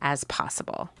often as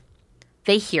possible.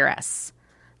 They hear us.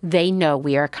 They know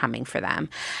we are coming for them.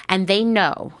 And they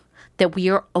know that we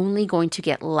are only going to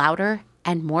get louder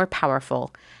and more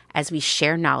powerful as we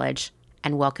share knowledge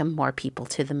and welcome more people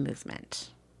to the movement.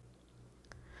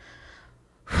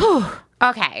 Whew.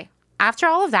 Okay, after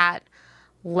all of that,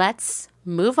 let's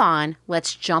move on.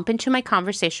 Let's jump into my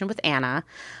conversation with Anna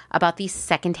about the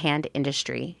secondhand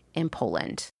industry in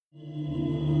Poland.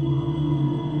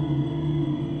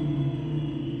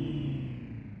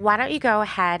 Why don't you go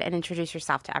ahead and introduce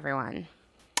yourself to everyone?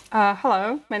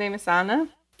 Hello, my name is Anna.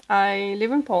 I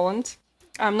live in Poland.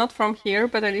 I'm not from here,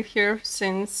 but I live here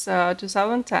since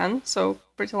 2010, so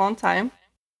pretty long time,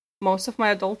 most of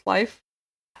my adult life.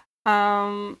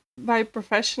 By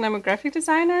profession, I'm a graphic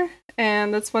designer,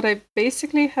 and that's what I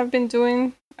basically have been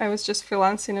doing. I was just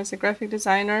freelancing as a graphic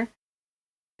designer.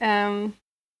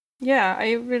 Yeah,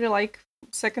 I really like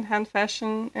secondhand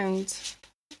fashion and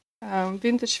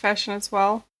vintage fashion as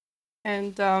well.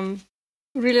 And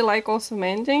really like also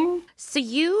mending. So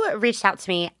you reached out to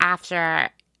me after,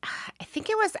 I think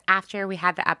it was after we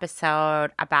had the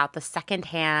episode about the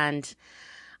secondhand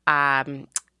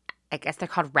I guess they're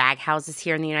called rag houses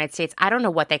here in the United States. I don't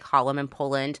know what they call them in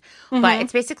Poland, but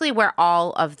it's basically where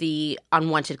all of the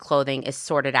unwanted clothing is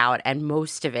sorted out and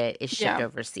most of it is shipped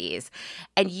overseas.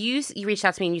 And you reached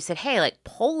out to me and you said, hey, like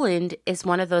Poland is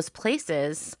one of those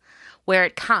places where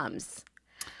it comes.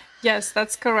 Yes,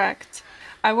 that's correct.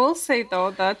 I will say, though,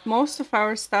 that most of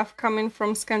our stuff coming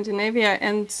from Scandinavia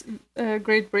and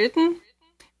Great Britain,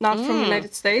 not from the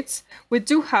United States. We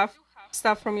do have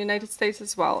stuff from United States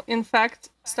as well. In fact,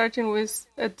 starting with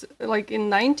in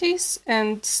 90s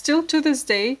and still to this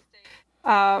day,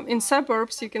 in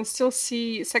suburbs, you can still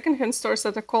see secondhand stores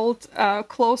that are called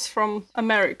clothes from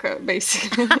America,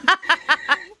 basically.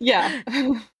 Yeah.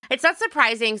 It's not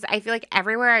surprising. I feel like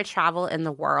everywhere I travel in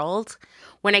the world,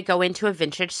 when I go into a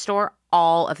vintage store,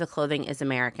 all of the clothing is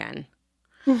American.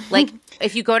 Like,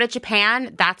 if you go to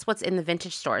Japan, that's what's in the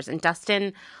vintage stores. And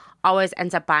Dustin always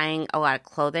ends up buying a lot of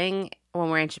clothing when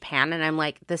we're in Japan. And I'm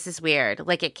like, this is weird.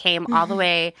 Like, it came all the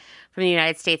way from the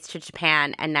United States to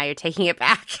Japan, and now you're taking it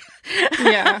back.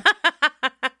 Yeah.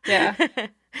 Yeah.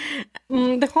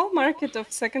 The whole market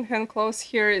of secondhand clothes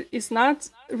here is not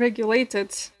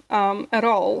regulated at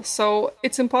all. So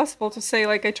it's impossible to say,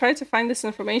 like, I tried to find this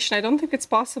information. I don't think it's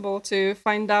possible to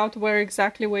find out where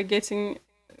exactly we're getting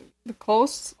the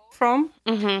clothes from.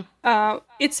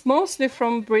 It's mostly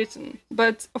from Britain,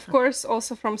 but of course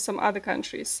also from some other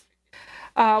countries.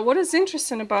 What is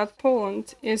interesting about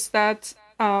Poland is that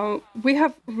we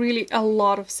have really a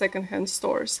lot of secondhand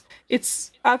stores.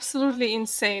 It's absolutely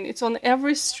insane. It's on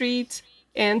every street,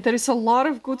 and there is a lot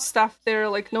of good stuff there.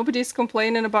 Like, nobody's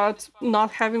complaining about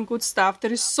not having good stuff.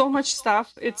 There is so much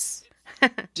stuff. It's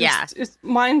just, it's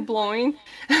mind-blowing.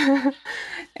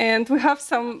 And we have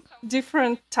some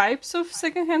different types of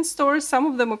secondhand stores. Some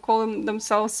of them are calling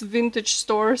themselves vintage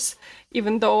stores,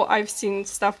 even though I've seen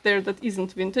stuff there that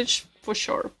isn't vintage for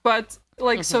sure. But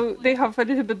so they have a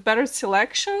little bit better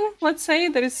selection, let's say.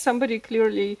 There is somebody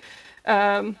clearly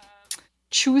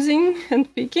choosing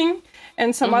and picking.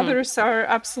 And some others are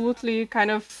absolutely kind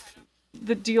of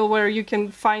the deal where you can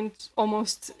find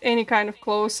almost any kind of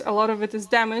clothes. A lot of it is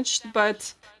damaged,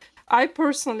 but I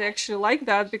personally actually like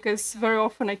that because very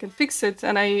often I can fix it,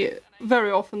 and I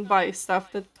very often buy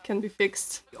stuff that can be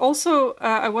fixed. Also,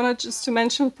 I wanted just to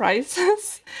mention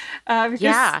prices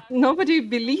because nobody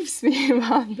believes me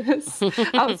about this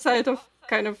outside of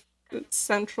kind of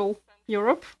Central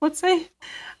Europe, let's say.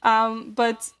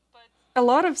 But a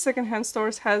lot of secondhand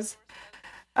stores has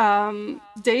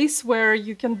days where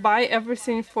you can buy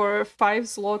everything for 5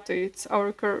 zloty. It's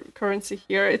our currency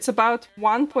here. It's about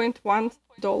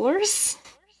 $1.1.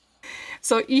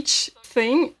 So each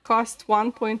thing costs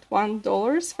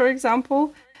 $1.1, for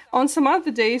example. On some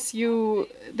other days,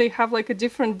 they have like a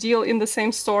different deal in the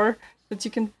same store that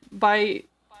you can buy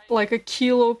like a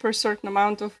kilo per certain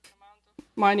amount of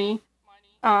money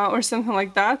or something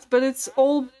like that. But it's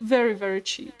all very, very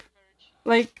cheap.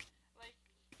 Like,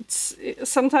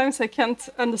 sometimes I can't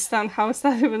understand how does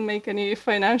that even make any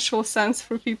financial sense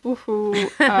for people who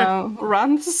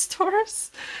run the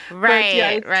stores.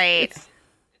 Right,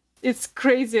 It's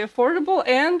crazy affordable,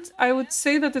 and I would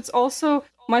say that it's also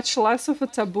much less of a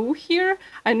taboo here.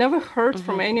 I never heard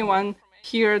from anyone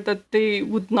here that they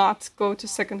would not go to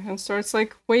secondhand stores. It's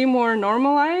like way more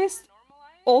normalized.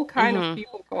 All kind of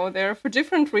people go there for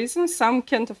different reasons. Some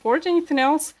can't afford anything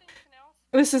else.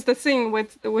 This is the thing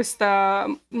with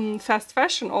the fast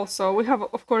fashion also. We have,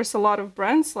 of course, a lot of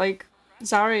brands like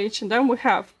Zara, H&M we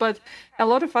have, but a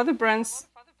lot of other brands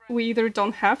we either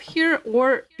don't have here,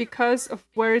 or because of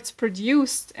where it's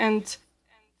produced and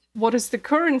what is the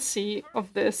currency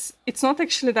of this, it's not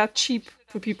actually that cheap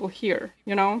for people here,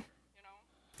 you know?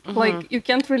 Like, you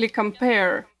can't really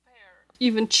compare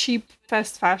even cheap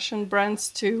fast fashion brands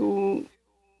to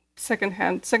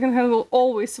secondhand. Secondhand will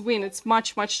always win. It's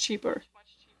much, much cheaper.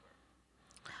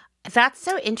 That's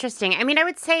so interesting. I mean, I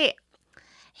would say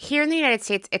here in the United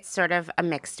States, it's sort of a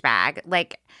mixed bag.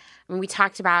 Like, when we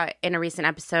talked about in a recent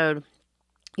episode,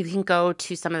 you can go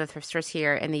to some of the thrift stores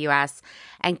here in the U.S.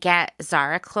 and get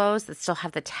Zara clothes that still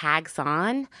have the tags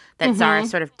on that Zara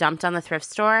sort of dumped on the thrift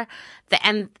store.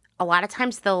 And a lot of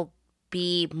times they'll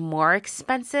be more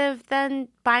expensive than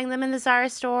buying them in the Zara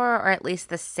store, or at least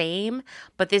the same.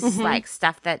 But this is like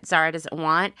stuff that Zara doesn't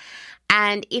want.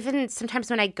 And even sometimes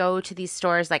when I go to these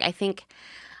stores, like I think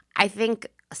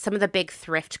some of the big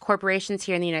thrift corporations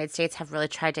here in the United States have really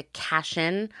tried to cash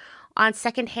in on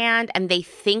secondhand, and they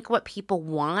think what people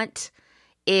want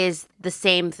is the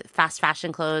same fast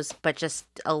fashion clothes, but just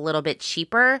a little bit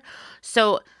cheaper.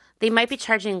 So they might be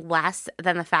charging less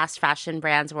than the fast fashion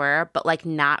brands were, but like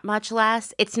not much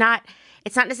less. It's not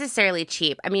necessarily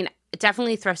cheap. I mean,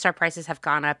 definitely thrift store prices have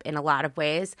gone up in a lot of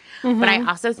ways. But I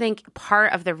also think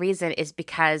part of the reason is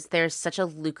because there's such a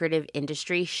lucrative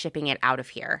industry shipping it out of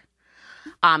here.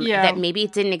 That maybe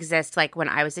it didn't exist like when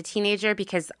I was a teenager,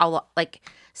 because like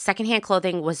secondhand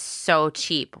clothing was so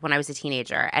cheap when I was a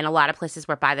teenager, and a lot of places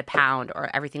were by the pound, or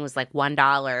everything was like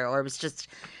 $1, or it was just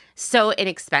so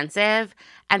inexpensive,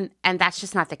 and that's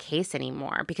just not the case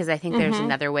anymore, because I think there's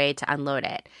another way to unload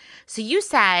it. So you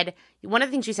said, one of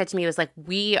the things you said to me was like,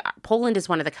 Poland is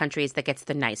one of the countries that gets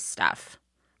the nice stuff,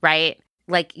 right?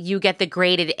 Like you get the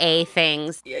graded A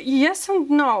things. Yes and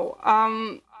no.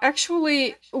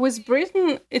 Actually, with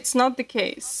Britain, it's not the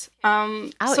case. So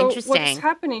interesting. what's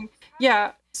happening?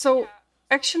 Yeah. So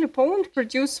actually, Poland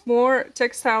produces more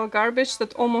textile garbage than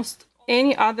almost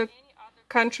any other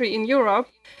country in Europe.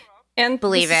 And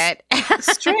believe it.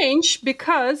 Strange,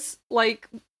 because like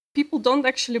people don't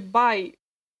actually buy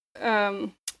a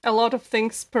lot of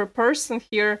things per person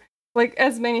here, like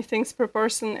as many things per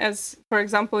person as, for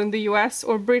example, in the US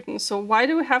or Britain. So why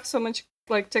do we have so much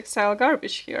like textile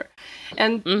garbage here?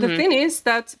 And the thing is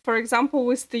that, for example,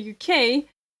 with the UK,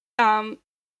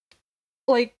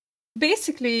 like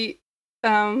basically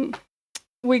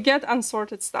we get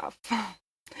unsorted stuff.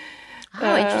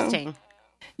 Interesting.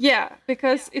 Yeah,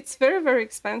 because it's very, very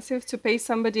expensive to pay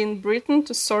somebody in Britain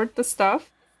to sort the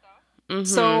stuff.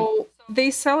 So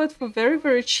they sell it for very,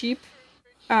 very cheap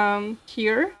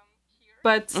here.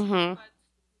 But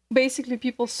basically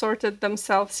people sort it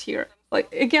themselves here.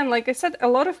 Like, again, like I said, a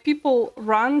lot of people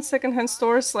run secondhand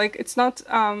stores. Like it's not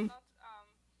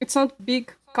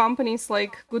big companies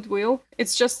like Goodwill.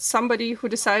 It's just somebody who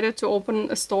decided to open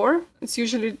a store. It's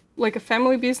usually like a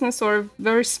family business or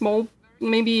very small.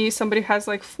 Maybe somebody has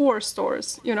like 4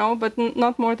 stores, but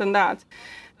not more than that.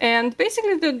 And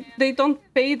basically they don't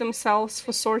pay themselves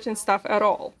for sorting stuff at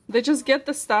all. They just get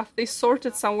the stuff, they sort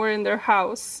it somewhere in their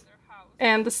house.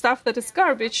 And the stuff that is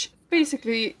garbage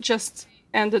basically just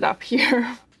ended up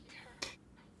here.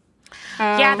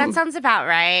 Yeah, that sounds about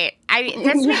right.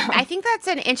 I think that's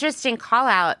an interesting call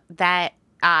out that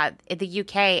in the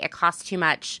UK it costs too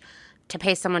much to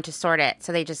pay someone to sort it,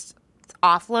 so they just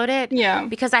offload it. Yeah.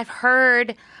 Because I've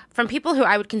heard from people who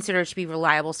I would consider to be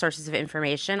reliable sources of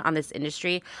information on this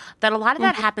industry that a lot of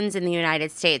that happens in the United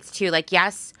States too. Like,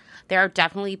 yes, there are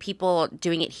definitely people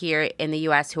doing it here in the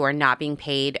US who are not being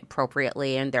paid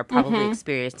appropriately, and they're probably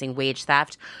experiencing wage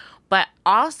theft. But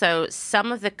also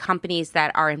some of the companies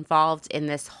that are involved in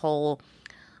this whole,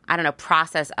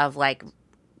 process of like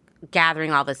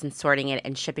gathering all this and sorting it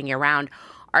and shipping it around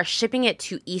are shipping it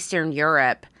to Eastern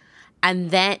Europe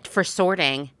and then for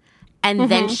sorting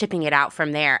and then shipping it out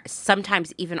from there,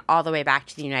 sometimes even all the way back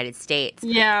to the United States,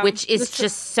 which is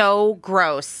just so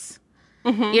gross,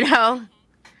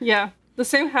 Yeah, the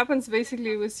same happens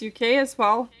basically with UK as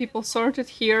well. People sort it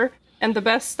here, and the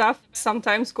best stuff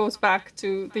sometimes goes back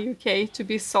to the UK to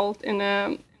be sold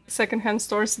in secondhand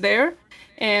stores there,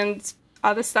 and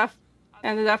other stuff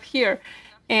ended up here.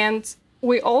 And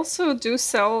we also do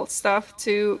sell stuff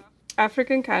to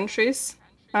African countries.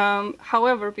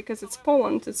 However, because it's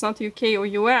Poland, it's not UK or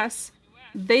US,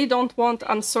 they don't want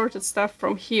unsorted stuff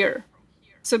from here.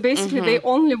 So basically, they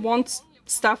only want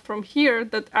stuff from here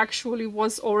that actually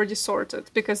was already sorted,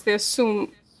 because they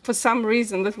assume for some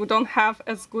reason that we don't have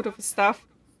as good of a stuff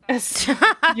as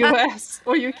US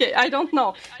or UK. I don't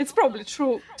know. It's probably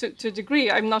true to a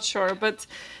degree. I'm not sure. But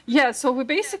yeah, so we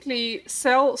basically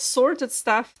sell sorted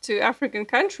stuff to African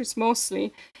countries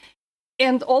mostly.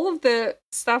 And all of the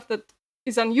stuff that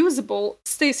is unusable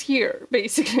stays here,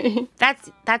 basically.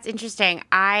 That's interesting.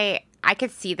 I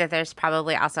could see that there's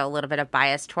probably also a little bit of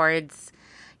bias towards,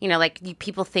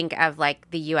 people think of like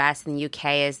the US and the UK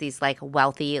as these like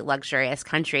wealthy, luxurious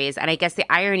countries. And I guess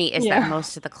the irony is that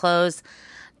most of the clothes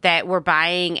that we're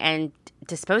buying and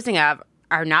disposing of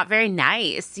are not very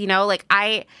nice.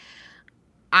 I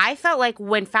felt like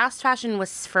when fast fashion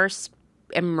was first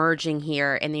emerging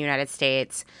here in the United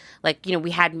States, we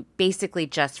had basically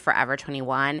just Forever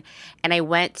 21. And I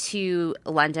went to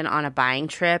London on a buying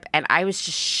trip, and I was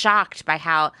just shocked by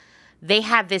how they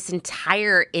had this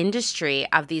entire industry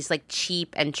of these like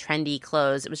cheap and trendy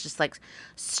clothes. It was just like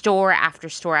store after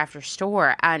store after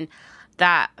store. And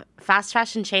the fast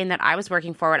fashion chain that I was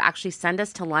working for would actually send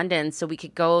us to London so we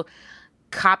could go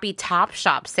copy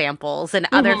Topshop samples and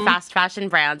other fast fashion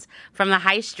brands from the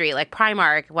high street, like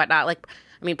Primark, whatnot.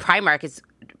 Primark is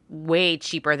way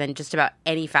cheaper than just about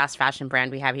any fast fashion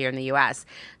brand we have here in the U.S.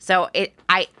 So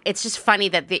it's just funny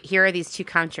that here are these two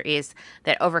countries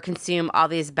that overconsume all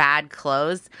these bad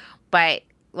clothes, but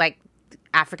like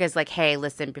Africa's like, hey,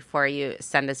 listen, before you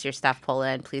send us your stuff,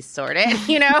 Poland, please sort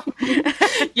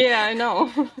it, Yeah, I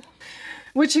know.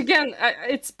 Which again,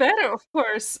 it's better, of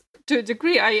course, to a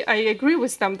degree. I agree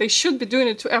with them. They should be doing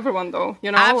it to everyone, though.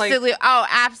 Absolutely. Oh,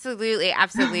 absolutely.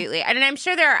 Absolutely. And I'm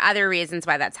sure there are other reasons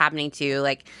why that's happening too.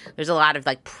 Like there's a lot of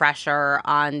like pressure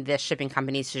on the shipping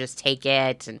companies to just take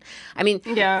it. And I mean,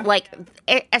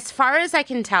 as far as I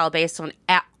can tell, based on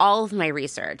all of my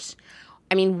research,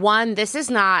 I mean, one, this is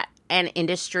not an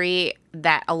industry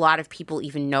that a lot of people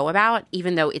even know about,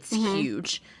 even though it's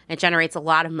huge. It generates a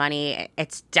lot of money.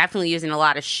 It's definitely using a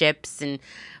lot of ships and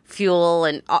fuel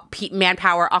and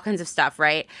manpower, all kinds of stuff,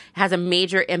 right? It has a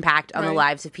major impact on the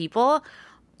lives of people.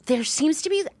 There seems to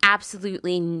be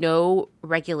absolutely no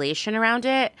regulation around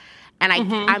it. And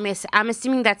I'm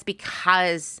assuming that's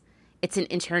because it's an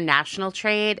international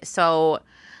trade. So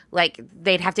like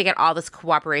they'd have to get all this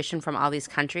cooperation from all these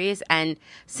countries. And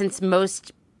since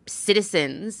most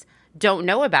citizens don't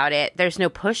know about it, there's no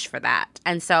push for that.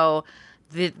 And so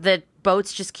the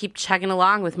boats just keep chugging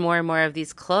along with more and more of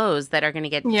these clothes that are going to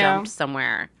get dumped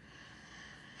somewhere.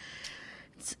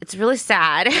 It's really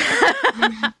sad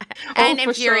and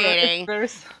infuriating. Sure.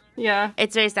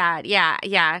 It's very sad. Yeah.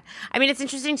 I mean, it's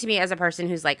interesting to me as a person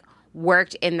who's like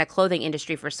worked in the clothing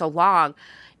industry for so long.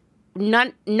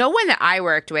 No one that I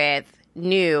worked with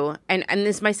knew, and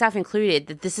this myself included,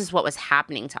 that this is what was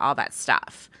happening to all that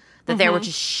stuff. That there were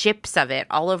just ships of it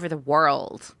all over the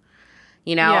world.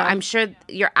 You know, I'm sure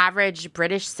your average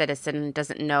British citizen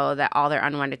doesn't know that all their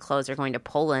unwanted clothes are going to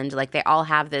Poland. Like, they all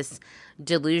have this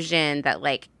delusion that,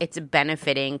 like, it's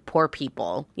benefiting poor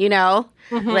people, you know?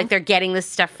 Like, they're getting this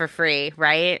stuff for free,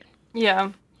 right?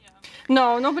 Yeah.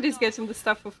 No, nobody's getting the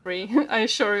stuff for free. I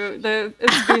assure you that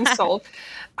it's being sold.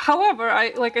 However,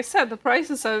 like I said, the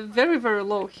prices are very, very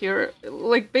low here.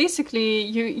 Like basically,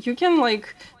 you can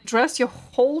like dress your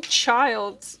whole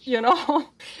child, you know,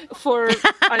 for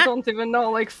I don't even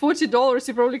know, like $40.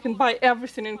 You probably can buy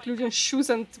everything, including shoes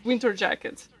and winter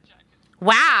jackets.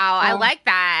 Wow, I like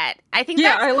that. I think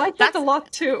I like that a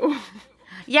lot too.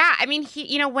 Yeah, I mean,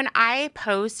 when I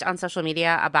post on social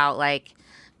media about like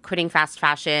quitting fast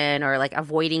fashion or like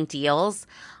avoiding deals,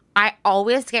 I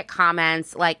always get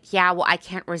comments like, yeah, well, I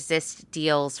can't resist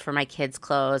deals for my kids'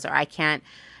 clothes, or I can't,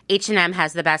 H&M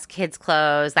has the best kids'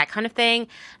 clothes, that kind of thing.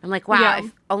 I'm like, wow,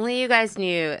 if only you guys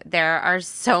knew there are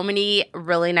so many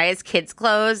really nice kids'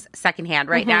 clothes secondhand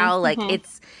right now. Like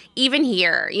it's even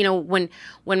here, you know, when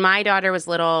my daughter was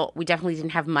little, we definitely didn't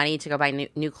have money to go buy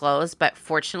new clothes. But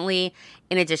fortunately,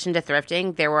 in addition to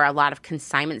thrifting, there were a lot of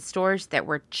consignment stores that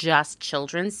were just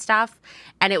children's stuff.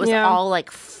 And it was all like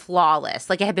flawless.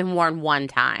 Like it had been worn one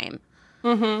time.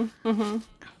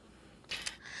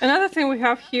 Another thing we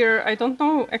have here, I don't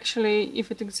know actually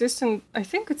if it exists I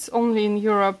think it's only in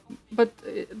Europe, but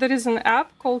there is an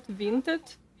app called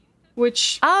Vinted,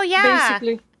 which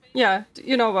basically,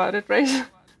 you know about it, right?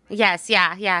 Yes,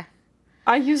 yeah.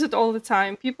 I use it all the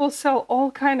time. People sell all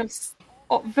kind of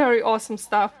very awesome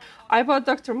stuff. I bought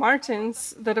Dr.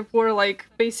 Martens that were like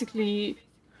basically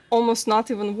almost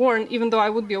not even worn, even though I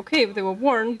would be okay if they were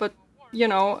worn, but you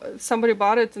know, somebody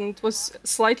bought it and it was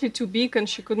slightly too big and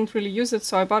she couldn't really use it.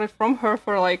 So I bought it from her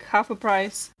for like half a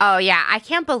price. Oh, yeah. I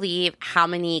can't believe how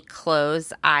many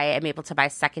clothes I am able to buy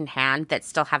secondhand that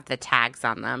still have the tags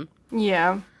on them.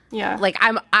 Yeah. Like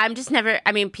I'm just never,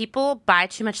 I mean, people buy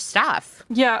too much stuff.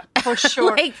 Yeah, for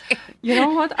sure. You know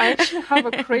what? I actually have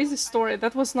a crazy story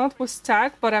that was not with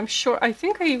tag, but I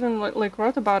think I even like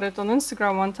wrote about it on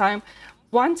Instagram one time.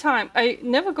 One time, I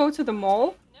never go to the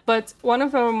mall, but one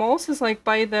of our malls is like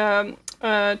by the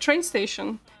train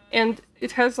station, and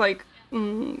it has like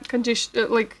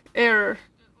like air,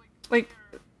 like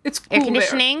it's cool air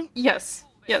conditioning. Yes.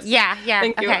 Yeah.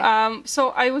 Thank you.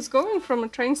 So I was going from a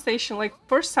train station, like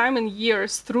first time in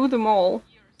years, through the mall,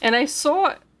 and I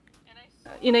saw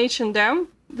in H&M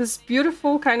this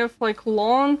beautiful kind of like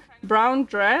long brown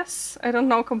dress. I don't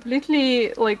know,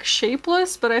 completely like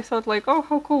shapeless, but I thought like, oh,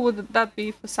 how cool would that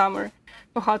be for summer,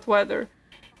 for hot weather?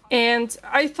 And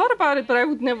I thought about it, but I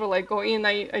would never like go in.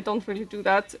 I don't really do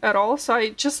that at all. So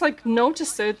I just like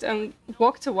noticed it and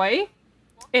walked away.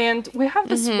 And we have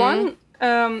this one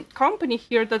company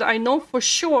here that I know for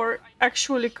sure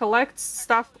actually collects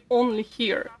stuff only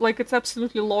here. Like it's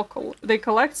absolutely local. They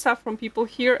collect stuff from people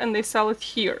here and they sell it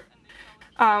here.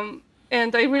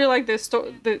 And I really like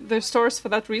their stores for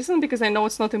that reason, because I know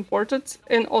it's not imported.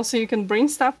 And also you can bring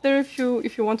stuff there if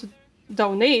you want to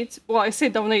donate. Well, I say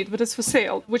donate, but it's for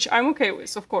sale, which I'm okay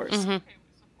with, of course.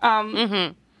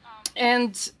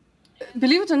 And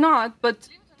believe it or not, but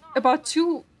about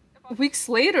 2 weeks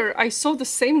later, I saw the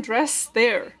same dress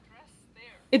there.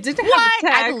 It didn't have a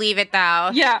tag. I believe it,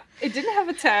 though. Yeah, it didn't have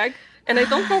a tag. And I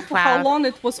don't know for how Wow. long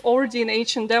it was already in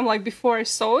H&M, like before I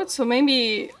saw it. So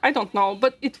maybe, I don't know,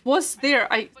 but it was there.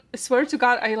 I swear to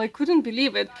God, I like couldn't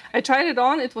believe it. I tried it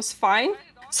on, it was fine.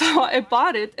 So I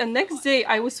bought it, and next day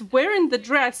I was wearing the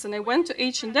dress, and I went to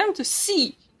H&M to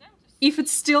see if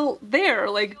it's still there,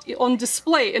 like on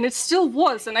display, and it still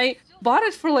was. And I bought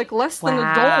it for like less than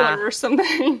Wow. $1 or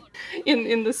something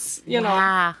in this,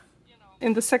 Yeah.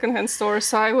 in the secondhand store.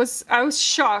 So I was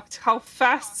shocked how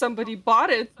fast somebody bought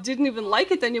it, didn't even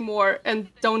like it anymore, and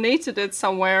donated it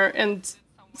somewhere, and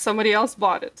somebody else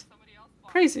bought it.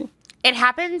 Crazy. It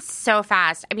happens so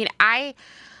fast. I mean, I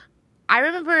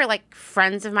remember like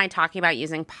friends of mine talking about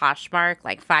using Poshmark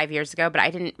like 5 years ago, but I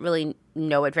didn't really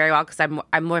know it very well because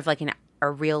I'm more of like a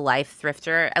real life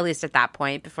thrifter, at least at that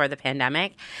point before the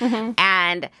pandemic.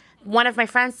 And one of my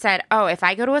friends said, "Oh, if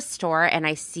I go to a store and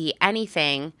I see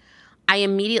anything, I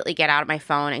immediately get out my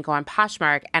phone and go on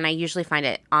Poshmark, and I usually find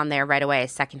it on there right away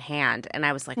secondhand." And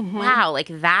I was like, "Wow, like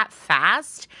that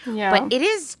fast?" Yeah. But it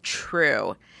is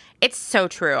true. It's so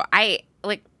true.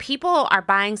 People are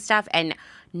buying stuff and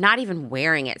not even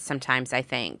wearing it sometimes, I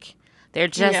think. They're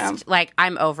just like,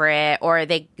 I'm over it, or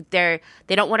they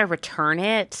don't want to return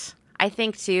it. I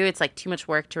think too, it's like too much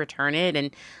work to return it,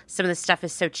 and some of the stuff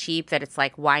is so cheap that it's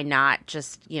like, why not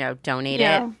just, donate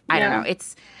it? I don't know.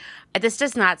 This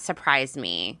does not surprise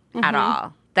me at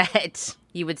all that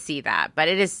you would see that, but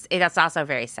that's also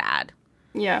very sad.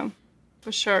 Yeah,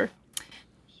 for sure.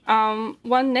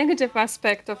 One negative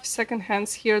aspect of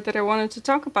secondhands here that I wanted to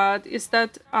talk about is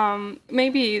that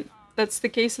maybe that's the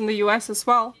case in the US as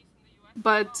well,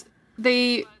 but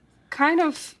they kind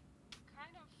of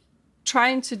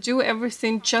trying to do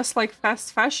everything just like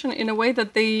fast fashion in a way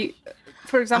that they,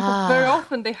 for example, very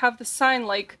often they have the sign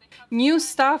like new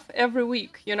stuff every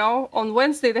week, on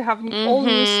Wednesday they have all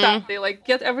new stuff. They like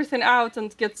get everything out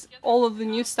and get all of the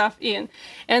new stuff in.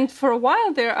 And for a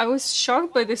while there I was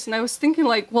shocked by this, and I was thinking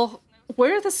like, well,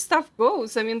 where this stuff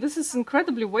goes? I mean, this is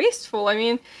incredibly wasteful. I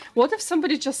mean, what if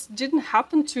somebody just didn't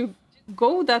happen to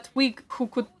go that week who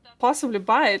could possibly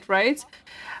buy it, right?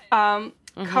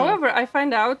 However, I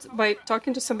find out by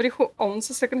talking to somebody who owns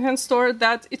a secondhand store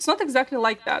that it's not exactly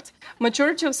like that.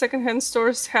 Majority of secondhand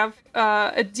stores have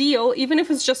a deal, even if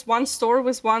it's just one store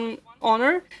with one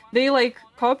owner. They like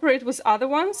cooperate with other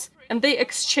ones and they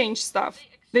exchange stuff.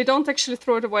 They don't actually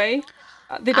throw it away.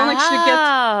 They don't actually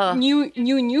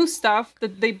get new stuff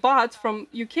that they bought from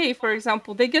UK, for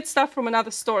example. They get stuff from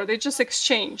another store. They just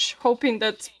exchange, hoping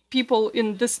that people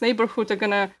in this neighborhood are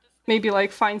gonna maybe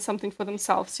like find something for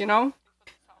themselves,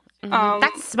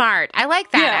 That's smart. I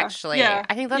like that, actually. Yeah,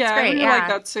 I think that's I great. really like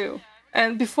that too.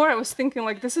 And before I was thinking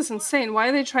like, this is insane. Why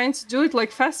are they trying to do it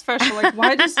like fast fashion? Like,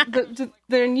 why does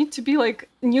there need to be like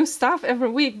new stuff every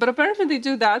week? But apparently they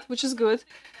do that, which is good.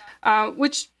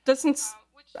 Which doesn't,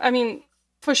 I mean,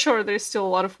 for sure there's still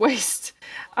a lot of waste.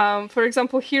 For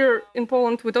example, here in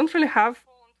Poland, we don't really have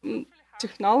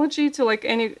technology to like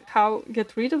anyhow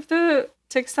get rid of the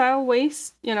textile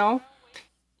waste, and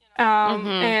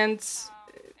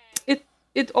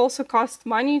it also costs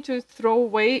money to throw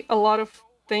away a lot of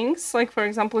things. Like, for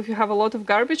example, if you have a lot of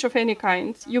garbage of any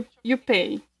kind, you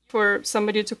pay for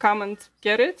somebody to come and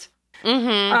get it.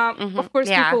 Of course,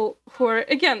 people who are,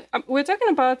 again, we're talking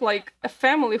about like a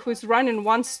family who's running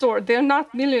one store. They're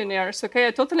not millionaires, okay?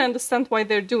 I totally understand why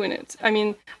they're doing it. I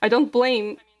mean, I don't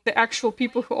blame the actual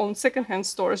people who own secondhand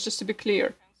stores, just to be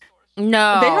clear.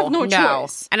 No, they have no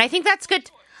choice. And I think that's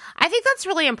good. I think that's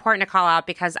really important to call out,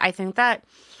 because I think that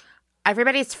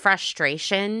everybody's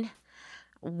frustration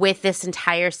with this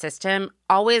entire system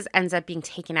always ends up being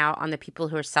taken out on the people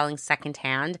who are selling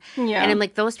secondhand. Yeah. And I'm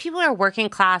like, those people are working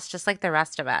class just like the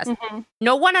rest of us.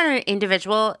 No one on an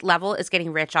individual level is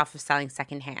getting rich off of selling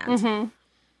secondhand.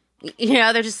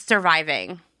 They're just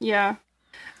surviving. Yeah.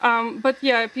 But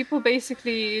yeah, people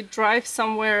basically drive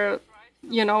somewhere,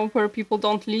 where people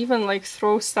don't live, and like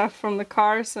throw stuff from the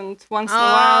cars, and once in a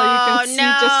while you can see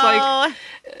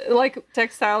just like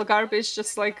textile garbage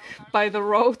just like by the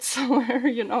road somewhere,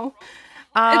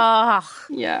 Yeah.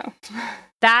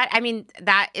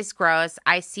 That is gross.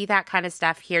 I see that kind of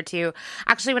stuff here too.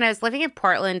 Actually, when I was living in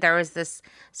Portland, there was this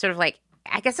sort of like,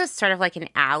 I guess it was sort of like an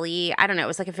alley. I don't know. It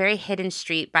was like a very hidden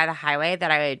street by the highway that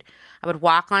I would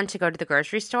walk on to go to the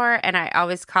grocery store. And I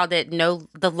always called it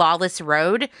the lawless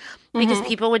road, because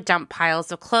people would dump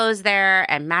piles of clothes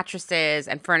there and mattresses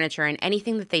and furniture and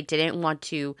anything that they didn't want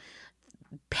to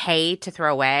pay to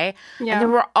throw away. Yeah. And there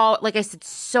were like I said,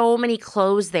 so many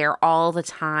clothes there all the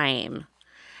time.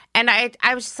 And I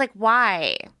was just like,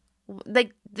 why?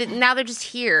 Like, now they're just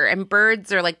here, and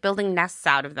birds are like building nests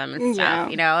out of them and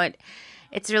stuff,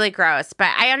 It's really gross.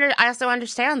 But I also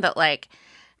understand that, like,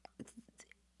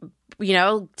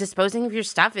 disposing of your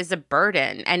stuff is a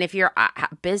burden. And if you're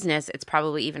a business, it's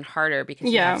probably even harder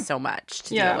because you have so much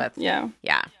to deal with.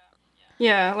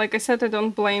 Yeah, like I said, I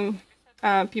don't blame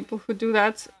people who do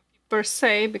that per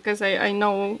se, because I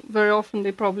know very often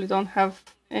they probably don't have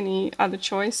any other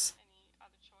choice.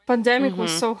 Pandemic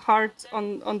was so hard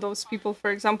on those people.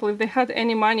 For example, if they had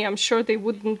any money, I'm sure they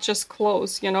wouldn't just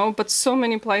close, but so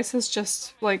many places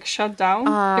just like shut down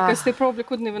because they probably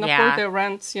couldn't even afford their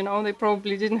rents, they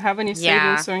probably didn't have any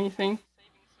savings or anything.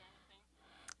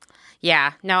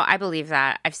 Yeah, no, I believe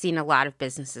that. I've seen a lot of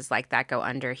businesses like that go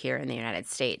under here in the United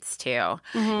States too.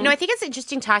 I think it's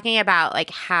interesting talking about like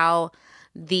how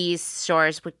these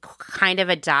stores would kind of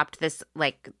adopt this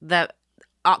like the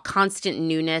constant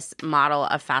newness model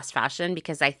of fast fashion,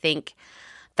 because I think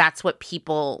that's what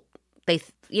people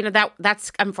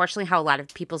that's unfortunately how a lot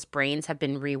of people's brains have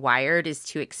been rewired, is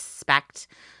to expect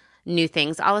new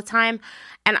things all the time.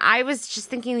 And I was just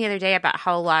thinking the other day about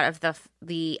how a lot of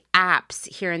the apps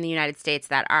here in the United States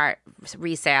that are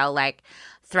resale, like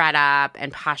ThredUp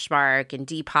and Poshmark and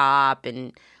Depop,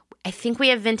 and I think we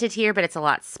have Vinted here, but it's a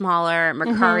lot smaller,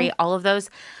 Mercari, all of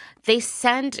those, they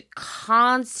send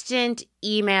constant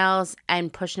emails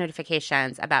and push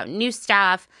notifications about new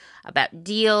stuff, about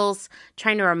deals,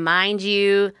 trying to remind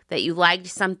you that you liked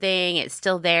something, it's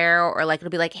still there, or like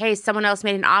it'll be like, hey, someone else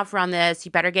made an offer on this,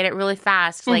 you better get it really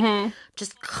fast. Like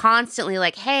just constantly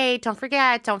like, hey, don't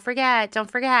forget.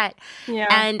 Yeah.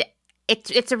 And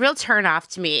it's a real turnoff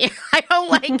to me. I don't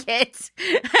like it.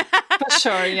 For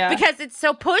sure, yeah. Because it's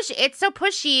so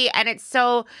pushy, and it's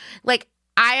so like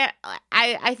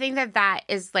I think that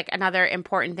is like another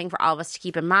important thing for all of us to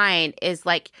keep in mind, is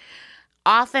like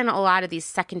often a lot of these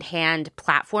secondhand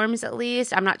platforms, at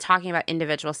least, I'm not talking about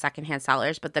individual secondhand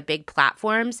sellers, but the big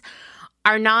platforms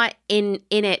are not in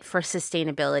it for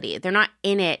sustainability. They're not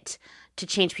in it to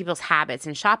change people's habits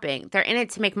in shopping. They're in it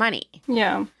to make money.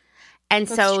 Yeah. And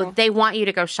so they want you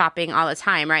to go shopping all the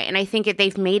time, right? And I think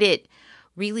they've made it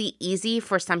really easy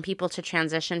for some people to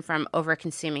transition from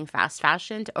over-consuming fast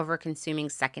fashion to over-consuming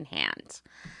secondhand.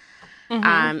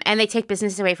 And they take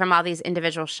business away from all these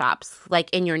individual shops, like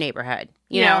in your neighborhood,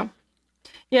 you know?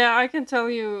 Yeah, I can tell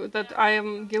you that I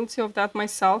am guilty of that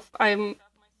myself. I'm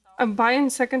buying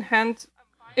secondhand.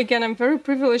 Again, I'm very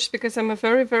privileged because I'm a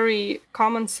very, very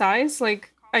common size.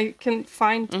 Like, I can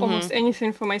find almost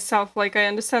anything for myself. Like, I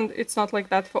understand it's not like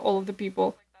that for all of the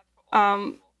people.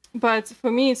 But for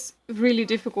me, it's really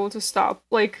difficult to stop.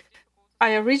 Like,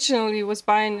 I originally was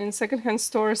buying in secondhand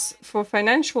stores for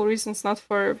financial reasons, not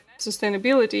for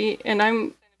sustainability. And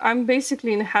I'm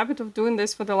basically in the habit of doing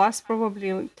this for the last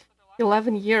probably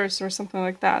 11 years or something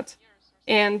like that.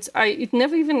 And it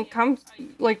never even comes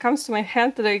to my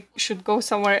head that I should go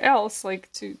somewhere else, like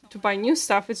to buy new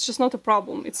stuff. It's just not a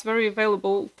problem. It's very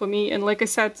available for me. And like I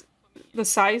said, the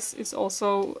size is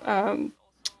also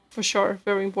for sure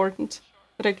very important.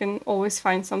 That I can always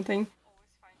find something.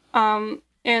 But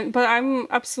I'm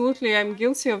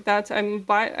guilty of that. I'm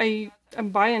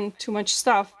buying too much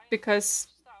stuff because,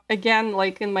 again,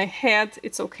 like in my head,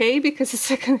 it's okay because it's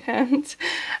secondhand.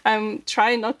 I'm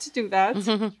trying not to do that.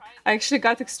 I actually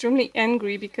got extremely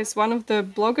angry because one of the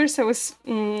bloggers I was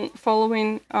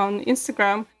following on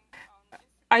Instagram,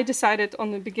 I decided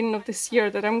on the beginning of this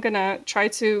year that I'm gonna try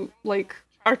to like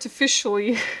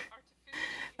artificially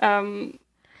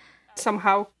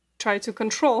somehow try to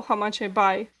control how much I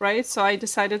buy, right? So I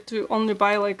decided to only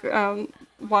buy like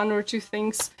one or two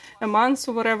things a month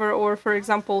or whatever, or for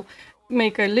example,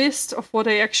 make a list of what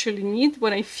I actually need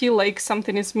when I feel like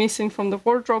something is missing from the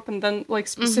wardrobe, and then like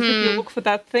specifically look for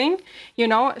that thing,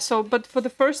 So, but for the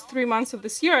first 3 months of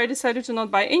this year, I decided to not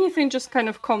buy anything, just kind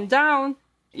of calm down,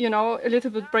 a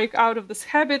little bit break out of this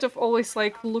habit of always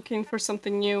like looking for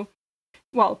something new.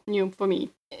 Well, new for me.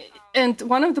 And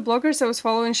one of the bloggers I was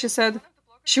following,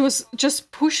 she was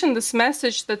just pushing this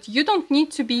message that you don't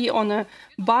need to be on a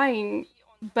buying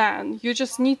ban. You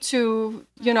just need to,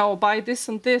 buy this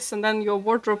and this, and then your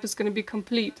wardrobe is going to be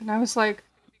complete. And I was like,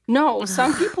 no,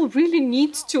 some people really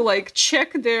need to like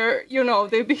check their,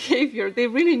 their behavior. They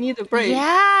really need a break.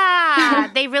 Yeah,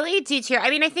 they really do too. I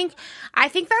mean, I think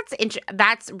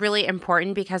that's really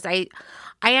important because I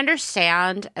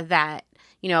understand that,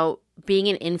 being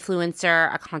an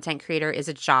influencer, a content creator is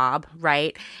a job,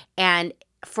 right? And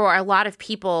for a lot of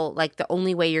people, like the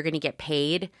only way you're going to get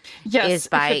paid is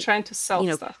by trying to sell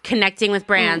stuff, connecting with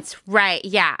brands, right?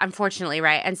 Yeah, unfortunately,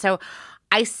 right. And so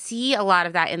I see a lot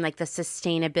of that in like the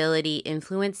sustainability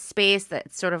influence space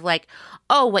that's sort of like,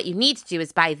 oh, what you need to do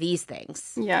is buy these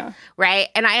things. Yeah. Right.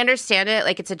 And I understand it.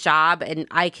 Like it's a job and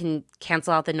I can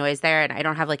cancel out the noise there and I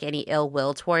don't have like any ill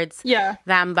will towards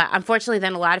them. But unfortunately,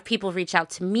 then a lot of people reach out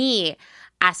to me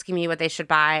asking me what they should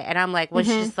buy. And I'm like, well,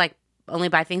 just like only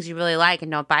buy things you really like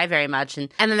and don't buy very much. And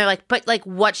then they're like, but like,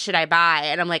 what should I buy?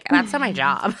 And I'm like, that's not my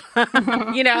job.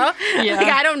 You know? Yeah. Like,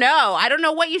 I don't know. I don't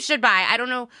know what you should buy. I don't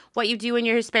know what you do in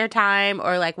your spare time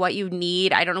or like what you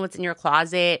need. I don't know what's in your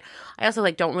closet. I also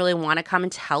like don't really want to come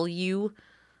and tell you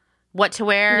what to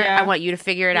wear. Yeah. I want you to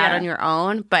figure it out on your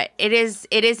own. But it is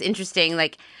interesting.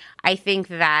 Like, I think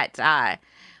that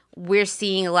we're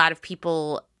seeing a lot of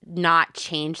people not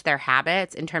change their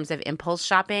habits in terms of impulse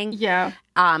shopping. Yeah.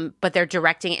 But they're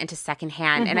directing it into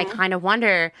secondhand. And I kind of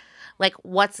wonder, like,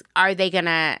 what are they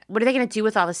gonna do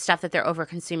with all the stuff that they're over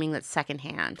consuming that's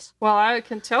secondhand? Well, I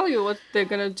can tell you what they're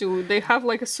gonna do. They have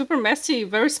like a super messy,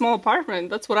 very small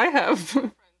apartment. That's what I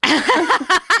have.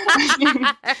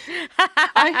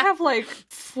 I have like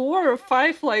 4 or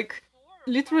 5 like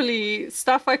literally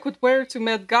stuff I could wear to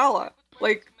Met Gala.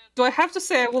 Like, do I have to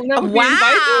say I will never be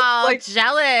invited? Like,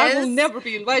 jealous. I will never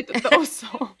be invited though. So,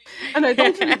 and I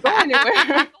don't really go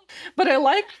anywhere. But I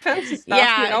like fancy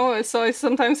stuff, you know. So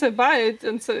sometimes I buy it,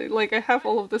 and so like I have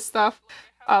all of this stuff.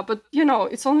 But you know,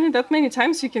 it's only that many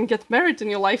times you can get married in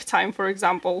your lifetime, for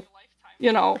example.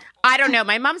 You know, I don't know.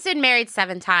 My mom's been married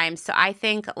 7 times, so I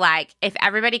think like if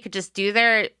everybody could just do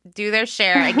their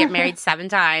share and get married 7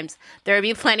 times, there would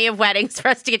be plenty of weddings for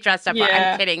us to get dressed up for.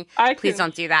 I'm kidding. Please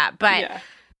don't do that. But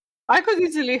I could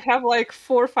easily have like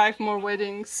 4 or 5 more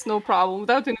weddings, no problem,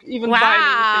 without even buying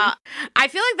anything. I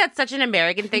feel like that's such an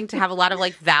American thing to have a lot of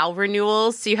like vow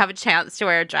renewals, so you have a chance to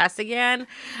wear a dress again.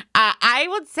 I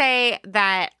would say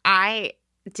that I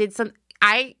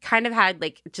kind of had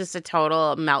like just a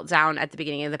total meltdown at the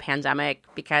beginning of the pandemic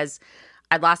because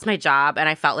I lost my job and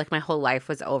I felt like my whole life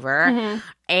was over.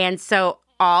 And so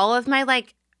all of my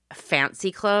like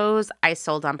fancy clothes I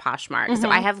sold on Poshmark. So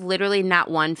I have literally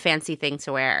not one fancy thing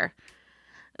to wear.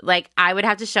 Like I would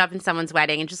have to show up in someone's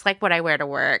wedding and just like what I wear to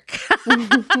work.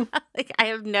 Like I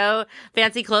have no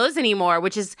fancy clothes anymore,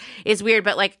 which is weird.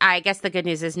 But like I guess the good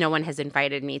news is no one has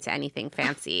invited me to anything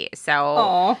fancy.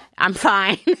 So I'm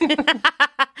fine.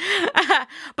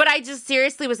 But I just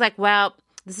seriously was like, well,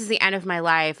 this is the end of my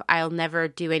life. I'll never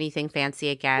do anything fancy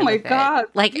again. Oh my God.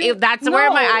 Like that's where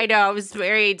I know it was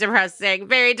very depressing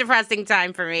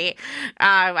time for me.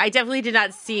 I definitely did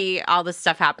not see all this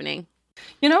stuff happening.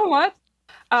 You know what?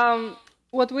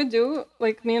 What we do,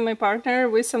 like me and my partner,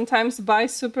 we sometimes buy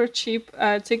super cheap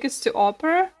tickets to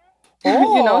opera.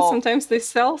 You know, sometimes they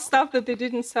sell stuff that they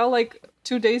didn't sell like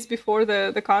 2 days before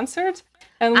the concert.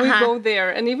 And we go there.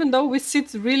 And even though we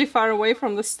sit really far away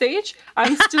from the stage,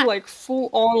 I'm still like full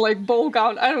on like ball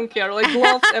gown. I don't care, like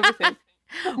gloves, everything.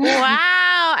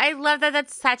 Wow. I love that.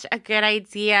 That's such a good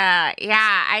idea. Yeah.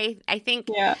 I think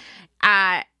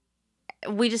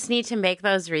we just need to make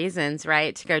those reasons,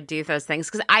 right, to go do those things.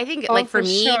 Because I think, like, for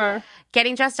me,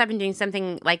 getting dressed up and doing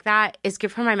something like that is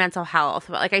good for my mental health.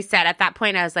 But like I said, at that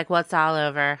point, I was like, well, it's all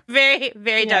over. Very,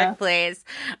 very dark place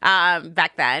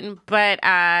back then. But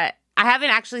I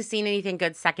haven't actually seen anything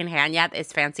good secondhand yet.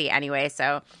 It's fancy anyway.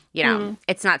 So, you know,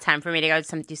 it's not time for me to go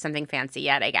do something fancy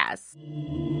yet, I guess.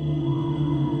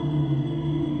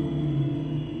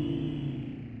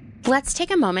 Let's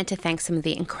take a moment to thank some of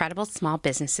the incredible small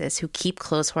businesses who keep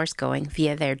Clotheshorse going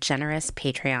via their generous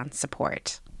Patreon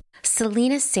support.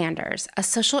 Selena Sanders, a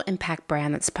social impact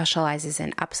brand that specializes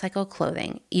in upcycle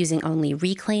clothing using only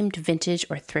reclaimed, vintage,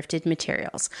 or thrifted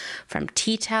materials, from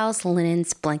tea towels,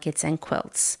 linens, blankets, and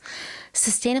quilts.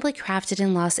 Sustainably crafted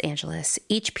in Los Angeles,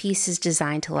 each piece is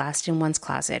designed to last in one's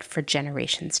closet for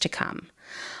generations to come.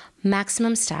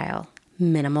 Maximum style,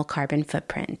 minimal carbon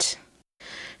footprint.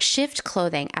 Shift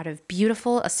Clothing out of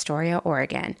beautiful Astoria,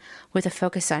 Oregon, with a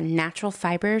focus on natural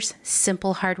fibers,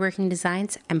 simple, hardworking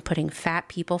designs, and putting fat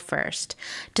people first.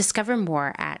 Discover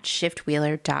more at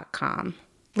shiftwheeler.com.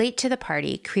 Late to the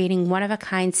Party, creating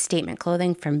one-of-a-kind statement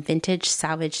clothing from vintage,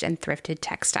 salvaged, and thrifted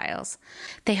textiles.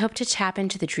 They hope to tap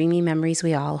into the dreamy memories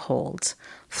we all hold.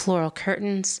 Floral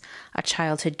curtains, a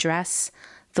childhood dress,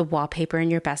 the wallpaper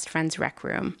in your best friend's rec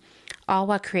room. All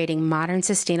while creating modern,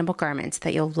 sustainable garments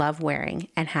that you'll love wearing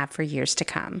and have for years to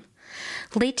come.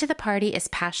 Late to the Party is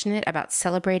passionate about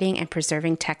celebrating and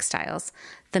preserving textiles,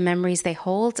 the memories they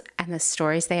hold, and the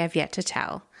stories they have yet to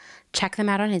tell. Check them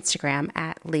out on Instagram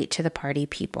at Late to the Party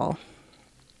People.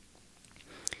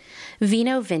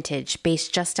 Vino Vintage,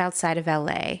 based just outside of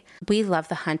LA. We love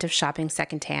the hunt of shopping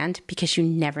secondhand because you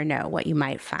never know what you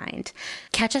might find.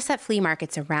 Catch us at flea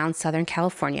markets around Southern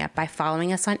California by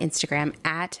following us on Instagram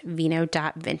at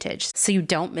vino.vintage so you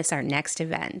don't miss our next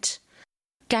event.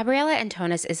 Gabriella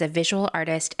Antonis is a visual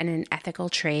artist and an ethical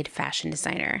trade fashion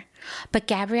designer. But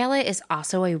Gabriella is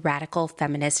also a radical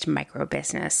feminist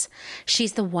micro-business.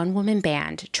 She's the one-woman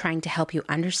band trying to help you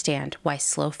understand why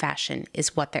slow fashion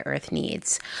is what the earth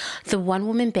needs. The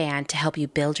one-woman band to help you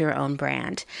build your own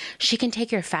brand. She can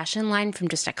take your fashion line from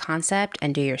just a concept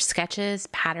and do your sketches,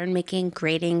 pattern making,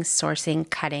 grading, sourcing,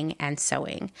 cutting, and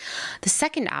sewing. The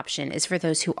second option is for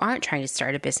those who aren't trying to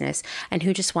start a business and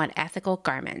who just want ethical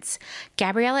garments.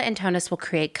 Gabriella Antonis will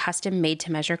create custom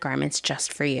made-to-measure garments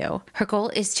just for you. Her goal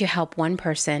is to help one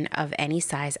person of any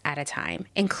size at a time,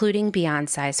 including beyond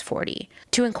size 40.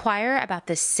 To inquire about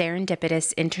this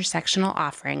serendipitous intersectional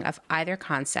offering of either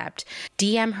concept,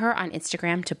 DM her on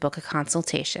Instagram to book a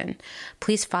consultation.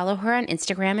 Please follow her on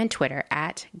Instagram and Twitter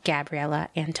at Gabriella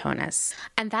Antonis.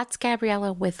 And that's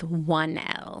Gabriella with one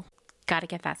L. Gotta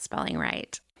get that spelling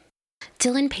right.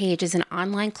 Dylan Page is an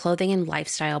online clothing and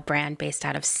lifestyle brand based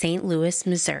out of St. Louis,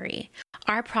 Missouri.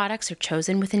 Our products are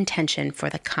chosen with intention for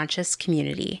the conscious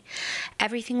community.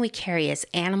 Everything we carry is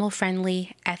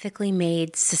animal-friendly, ethically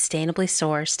made, sustainably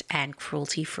sourced, and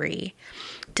cruelty-free.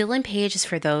 Dylan Page is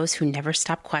for those who never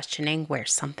stop questioning where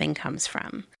something comes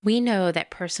from. We know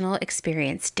that personal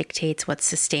experience dictates what's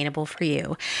sustainable for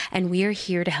you, and we are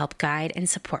here to help guide and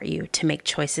support you to make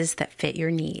choices that fit your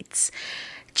needs.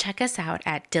 Check us out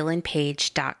at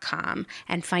dylanpage.com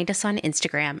and find us on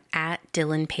Instagram at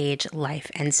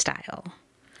dylanpagelife&style.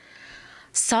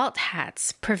 Salt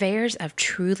Hats, purveyors of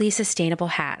truly sustainable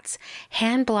hats,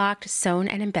 hand-blocked, sewn,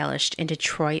 and embellished in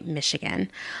Detroit,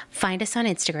 Michigan. Find us on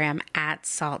Instagram at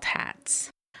Salt Hats.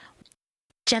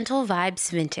 Gentle Vibes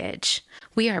Vintage.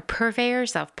 We are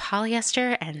purveyors of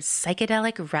polyester and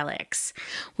psychedelic relics.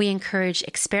 We encourage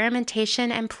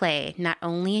experimentation and play not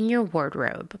only in your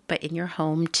wardrobe, but in your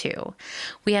home too.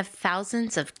 We have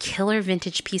thousands of killer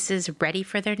vintage pieces ready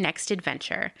for their next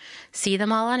adventure. See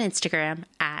them all on Instagram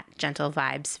at Gentle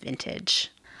Vibes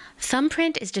Vintage.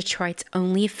 Thumbprint is Detroit's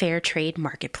only fair trade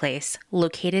marketplace,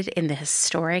 located in the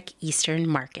historic Eastern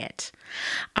Market.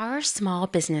 Our small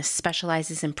business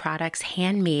specializes in products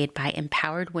handmade by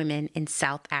empowered women in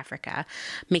South Africa,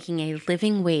 making a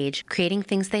living wage, creating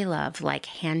things they love like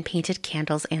hand-painted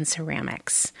candles and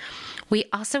ceramics. We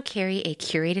also carry a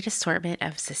curated assortment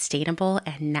of sustainable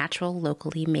and natural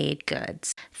locally made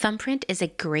goods. Thumbprint is a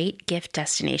great gift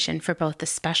destination for both the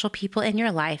special people in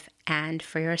your life and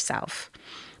for yourself.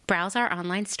 Browse our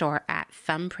online store at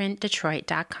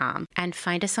thumbprintdetroit.com and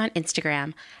find us on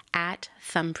Instagram at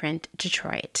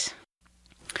thumbprintdetroit.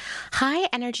 High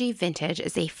Energy Vintage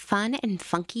is a fun and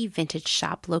funky vintage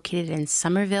shop located in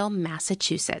Somerville,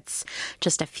 Massachusetts,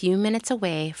 just a few minutes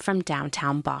away from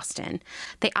downtown Boston.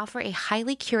 They offer a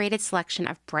highly curated selection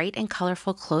of bright and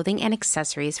colorful clothing and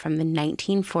accessories from the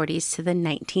 1940s to the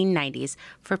 1990s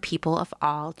for people of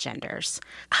all genders.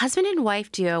 Husband and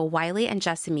wife duo Wiley and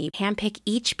Jessamy handpick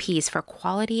each piece for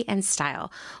quality and style,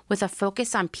 with a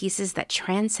focus on pieces that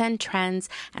transcend trends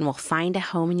and will find a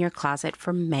home in your closet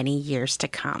for many years to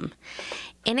come.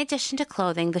 In addition to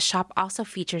clothing, the shop also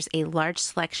features a large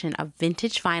selection of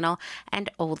vintage vinyl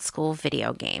and old school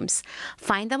video games.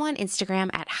 Find them on Instagram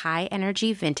at High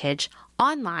Energy Vintage,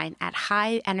 online at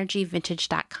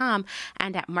highenergyvintage.com,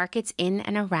 and at markets in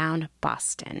and around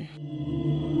Boston.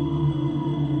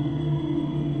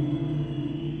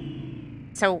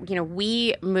 So,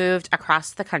 we moved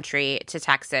across the country to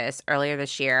Texas earlier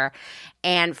this year.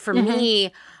 And for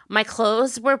me, my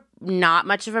clothes were not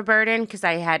much of a burden because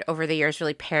I had over the years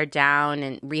really pared down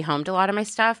and rehomed a lot of my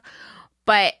stuff.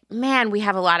 But man, we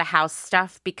have a lot of house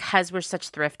stuff because we're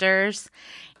such thrifters.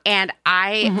 And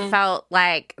I felt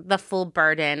like the full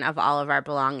burden of all of our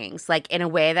belongings, like in a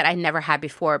way that I never had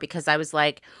before, because I was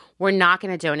like, we're not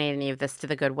going to donate any of this to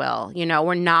the Goodwill.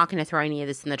 We're not going to throw any of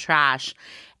this in the trash.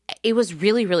 It was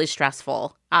really, really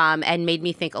stressful, and made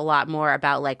me think a lot more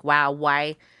about like, wow,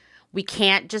 why we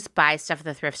can't just buy stuff at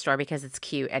the thrift store because it's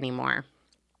cute anymore.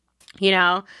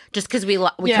 Just because we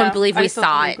couldn't believe we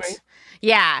saw it. Agree.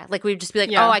 Yeah, like we'd just be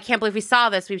like, oh, I can't believe we saw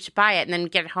this. We should buy it. And then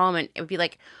get it home and it would be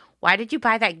like, why did you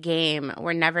buy that game?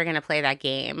 We're never going to play that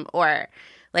game. Or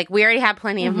like we already have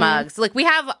plenty of mugs. Like we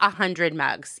have 100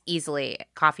 mugs, easily,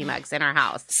 coffee mugs in our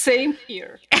house. Same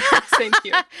here. And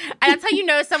that's how you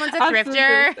know someone's a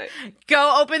thrifter.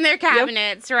 Go open their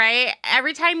cabinets, right?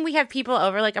 Every time we have people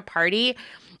over like a party,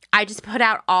 I just put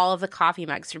out all of the coffee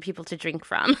mugs for people to drink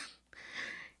from.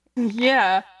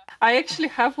 Yeah. I actually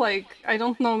have like, I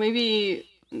don't know, maybe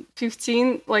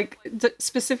 15 like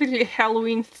specifically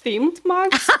Halloween themed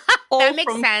mugs, all That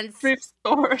makes from sense. thrift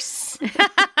stores.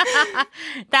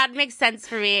 That makes sense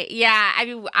for me. Yeah. I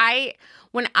mean,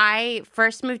 when I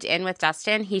first moved in with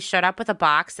Dustin, he showed up with a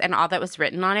box and all that was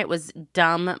written on it was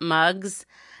dumb mugs.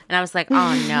 And I was like,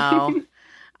 oh no.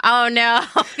 Oh no,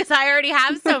 because I already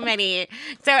have so many.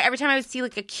 So every time I would see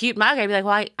like a cute mug, I'd be like,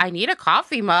 well, I need a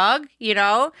coffee mug, you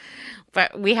know?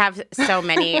 But we have so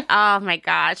many. Oh my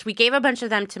gosh. We gave a bunch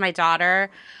of them to my daughter,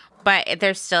 but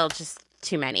there's still just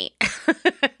too many.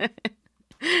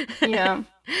 Yeah.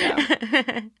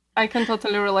 I can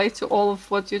totally relate to all of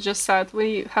what you just said.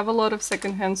 We have a lot of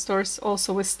secondhand stores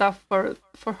also with stuff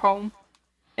for home.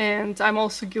 And I'm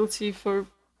also guilty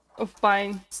of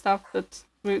buying stuff that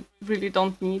we really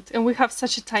don't need. And we have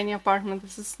such a tiny apartment.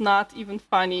 This is not even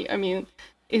funny. I mean,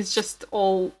 it's just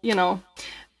all,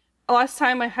 last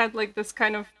time I had like this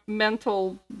kind of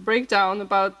mental breakdown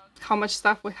about how much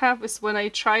stuff we have is when I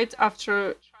tried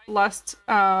after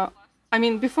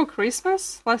before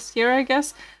Christmas last year, I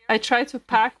guess, I tried to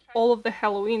pack all of the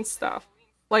Halloween stuff.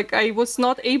 Like, I was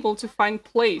not able to find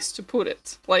place to put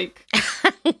it. Like,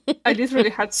 I literally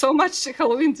had so much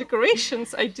Halloween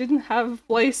decorations, I didn't have a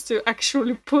place to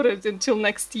actually put it until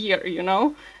next year,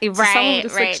 Right, so some of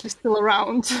this actually still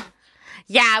around.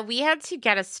 Yeah, we had to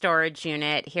get a storage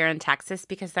unit here in Texas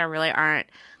because there really aren't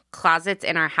closets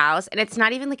in our house. And it's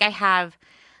not even like I have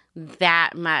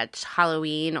that much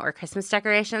Halloween or Christmas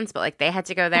decorations, but like they had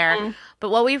to go there. Mm-hmm. But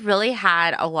what we really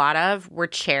had a lot of were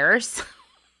chairs.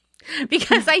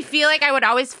 Because I feel like I would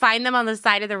always find them on the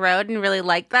side of the road and really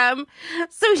like them.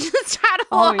 So we just had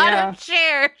a lot of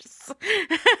chairs.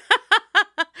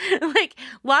 Like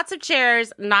lots of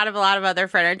chairs, not a lot of other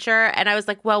furniture. And I was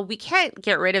like, well, we can't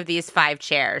get rid of these 5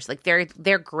 chairs. Like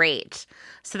they're great.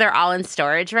 So they're all in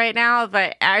storage right now.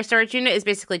 But our storage unit is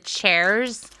basically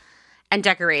chairs and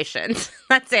decorations.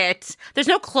 That's it. There's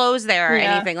no clothes there or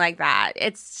anything like that.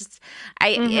 It's just,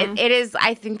 it is,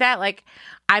 I think that like,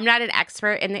 I'm not an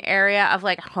expert in the area of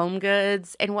like home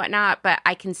goods and whatnot, but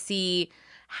I can see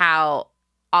how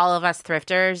all of us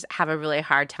thrifters have a really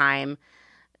hard time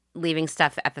leaving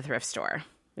stuff at the thrift store,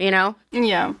 Yeah.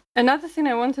 Another thing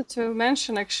I wanted to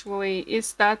mention actually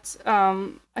is that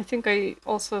I think I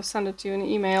also sent it to you in an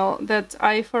email that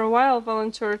I for a while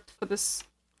volunteered for this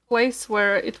place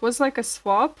where it was like a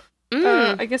swap,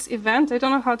 I guess event. I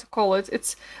don't know how to call it.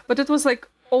 But it was like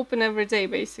open every day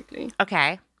basically.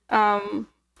 Okay.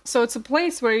 So it's a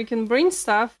place where you can bring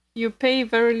stuff. You pay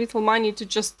very little money to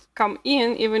just come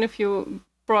in. Even if you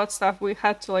brought stuff, we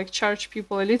had to like charge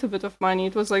people a little bit of money.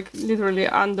 It was like literally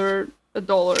under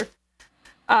 $1.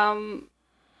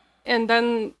 And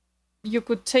then you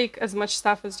could take as much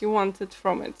stuff as you wanted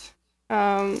from it.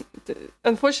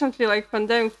 Unfortunately, like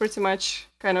pandemic pretty much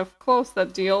kind of closed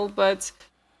that deal, but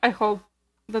I hope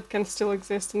that can still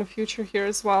exist in the future here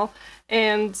as well.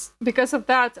 And because of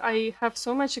that, I have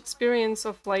so much experience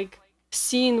of like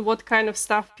seeing what kind of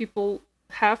stuff people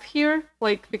have here,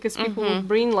 like because people would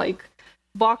bring like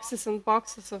boxes and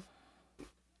boxes of,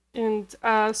 and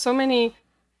so many.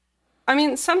 I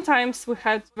mean, sometimes we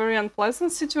had very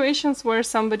unpleasant situations where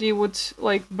somebody would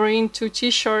like bring 2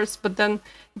 t-shirts, but then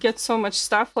get so much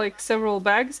stuff, like several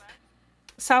bags.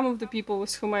 Some of the people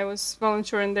with whom I was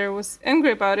volunteering there was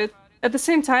angry about it. At the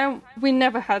same time, we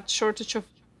never had shortage of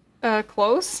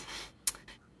clothes.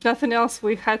 Nothing else.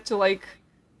 We had to like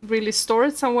really store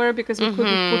it somewhere because we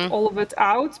couldn't put all of it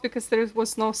out because there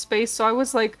was no space. So I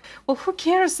was like, well, who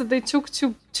cares that they took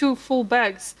two full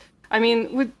bags? I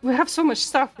mean, we have so much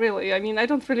stuff, really. I mean, I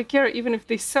don't really care even if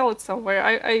they sell it somewhere.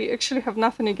 I actually have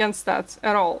nothing against that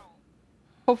at all.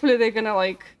 Hopefully they're gonna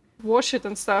like wash it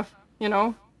and stuff,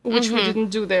 which we didn't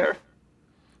do there.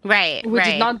 Right, we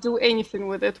did not do anything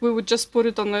with it. We would just put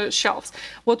it on the shelves.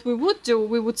 What we would do,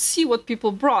 we would see what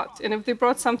people brought. And if they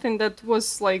brought something that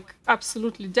was like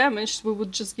absolutely damaged, we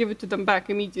would just give it to them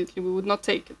back immediately. We would not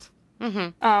take it.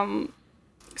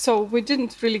 So we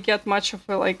didn't really get much of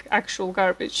a like actual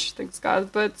garbage, thanks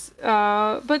God. But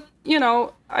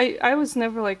I was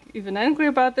never like even angry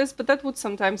about this, but that would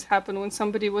sometimes happen when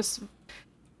somebody was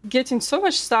getting so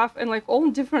much stuff and like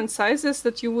all different sizes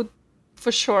that you would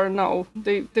for sure know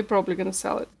they're probably gonna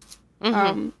sell it.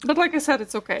 But like I said,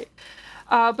 it's okay.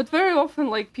 But very often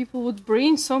like people would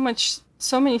bring so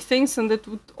many things and that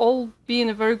would all be in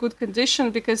a very good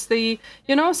condition because they,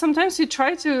 sometimes you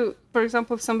try to, for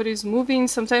example, if somebody's moving,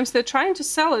 sometimes they're trying to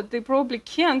sell it. They probably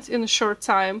can't in a short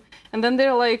time. And then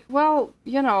they're like, well,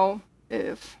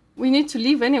 if we need to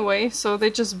leave anyway, so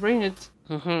they just bring it.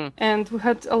 And we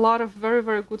had a lot of very,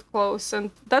 very good clothes.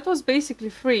 And that was basically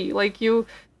free. Like you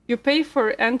you pay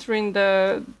for entering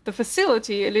the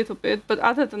facility a little bit, but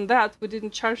other than that, we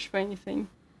didn't charge for anything.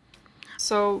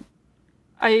 So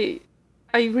I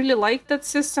really like that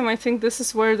system. I think this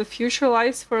is where the future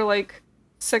lies for like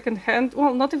secondhand.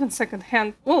 Well, not even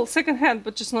secondhand. Well, secondhand,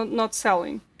 but just not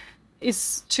selling.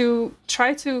 Is to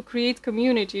try to create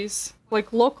communities,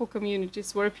 like local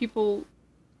communities, where people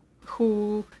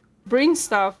who bring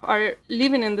stuff are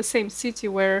living in the same city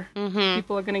where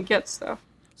people are going to get stuff.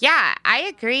 Yeah, I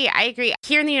agree.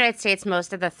 Here in the United States,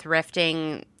 most of the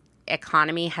thrifting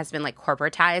economy has been like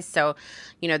corporatized. So,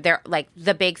 they're like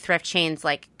the big thrift chains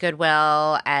like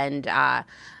Goodwill and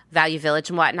Value Village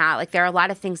and whatnot. Like there are a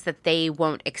lot of things that they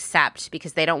won't accept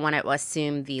because they don't want to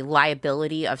assume the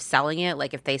liability of selling it.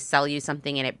 Like if they sell you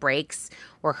something and it breaks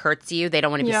or hurts you, they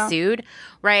don't want to be sued,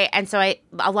 right? And so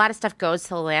a lot of stuff goes to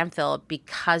the landfill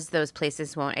because those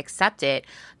places won't accept it.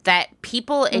 That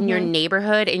people in your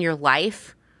neighborhood, in your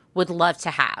life, would love to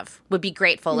have, would be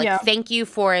grateful. Like, thank you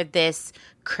for this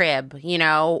crib,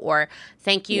 or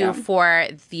thank you for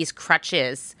these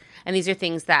crutches. And these are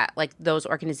things that, like, those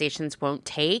organizations won't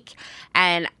take.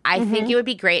 And I think it would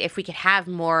be great if we could have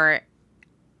more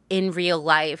in real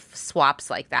life swaps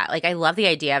like that. Like, I love the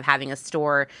idea of having a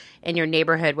store in your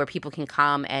neighborhood where people can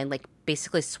come and, like,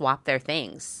 basically swap their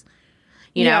things.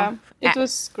 You know? It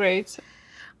was great.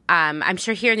 I'm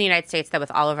sure here in the United States that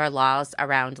with all of our laws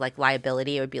around like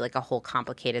liability, it would be like a whole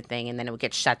complicated thing and then it would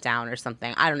get shut down or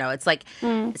something. I don't know. It's like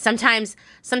sometimes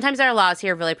our laws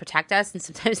here really protect us and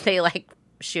sometimes they like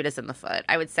shoot us in the foot,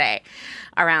 I would say,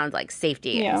 around like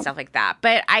safety and stuff like that.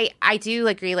 But I do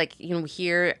agree, like,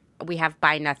 here we have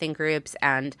buy nothing groups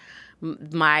and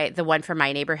the one for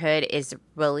my neighborhood is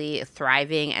really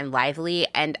thriving and lively.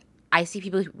 And I see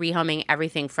people rehoming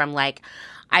everything from like,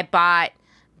 I bought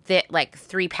like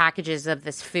 3 packages of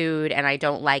this food and I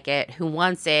don't like it. Who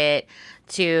wants it?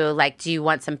 To like, do you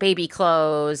want some baby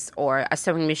clothes or a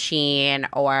sewing machine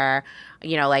or,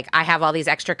 like I have all these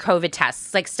extra COVID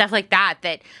tests, like stuff like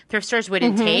that thrift stores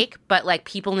wouldn't take. But like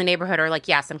people in the neighborhood are like,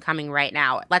 yes, I'm coming right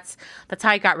now. That's how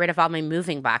I got rid of all my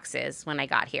moving boxes when I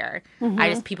got here.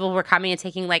 People were coming and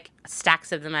taking like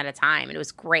stacks of them at a time and it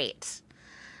was great.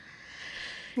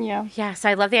 Yeah, so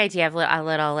I love the idea of a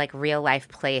little like real life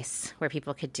place where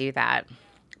people could do that.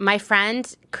 My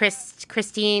friend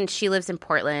Christine, she lives in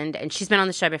Portland and she's been on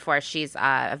the show before. She's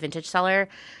a vintage seller.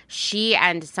 She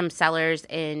and some sellers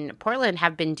in Portland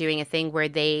have been doing a thing where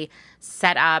they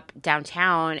set up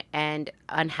downtown and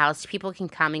unhoused people can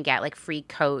come and get like free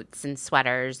coats and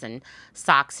sweaters and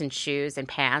socks and shoes and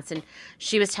pants. And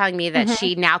she was telling me that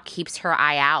she now keeps her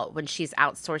eye out when she's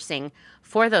outsourcing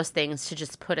for those things to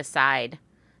just put aside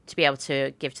to be able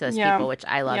to give to those people, which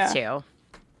I love too.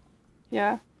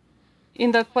 Yeah.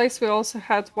 In that place, we also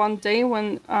had one day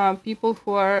when people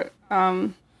who are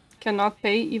cannot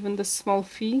pay even the small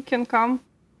fee can come,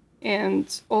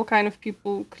 and all kind of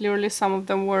people. Clearly, some of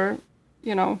them were,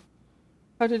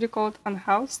 how did you call it,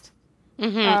 unhoused?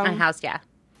 Unhoused, yeah.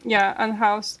 Yeah,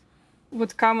 unhoused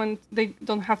would come and they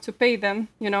don't have to pay them.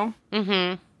 We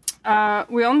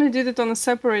only did it on a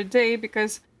separate day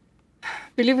because,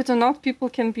 believe it or not, people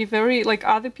can be very, like,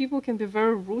 other people can be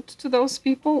very rude to those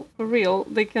people. For real.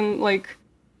 They can, like,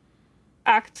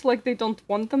 act like they don't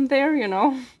want them there,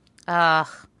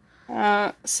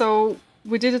 So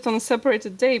we did it on a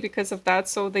separated day because of that,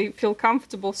 so they feel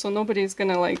comfortable, so nobody's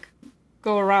gonna, like,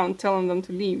 go around telling them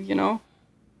to leave,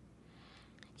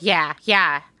 Yeah.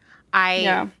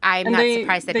 I'm not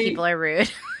surprised that people are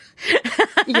rude.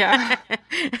 Yeah.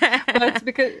 But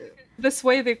because this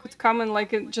way they could come and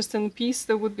like just in peace,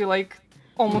 there would be like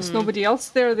almost nobody else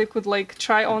there. They could like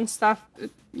try on stuff,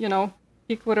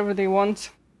 pick whatever they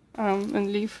want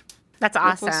and leave. That's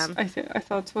awesome. I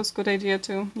thought it was a good idea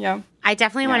too. Yeah. I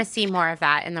definitely want to see more of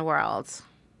that in the world.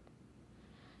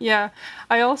 Yeah.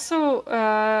 I also,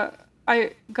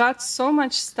 I got so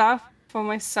much stuff for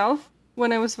myself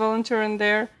when I was volunteering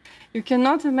there. You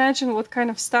cannot imagine what kind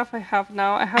of stuff I have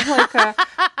now. I have like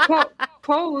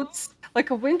coats,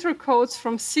 like a winter coats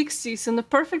from 60s in the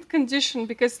perfect condition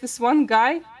because this one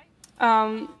guy,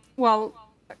 kind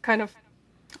of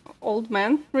old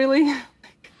man, really,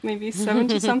 maybe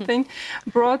 70 something,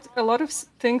 brought a lot of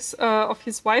things of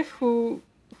his wife who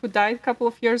died a couple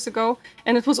of years ago,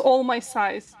 and it was all my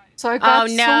size. So I got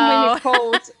so many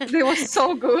coats. They were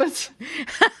so good.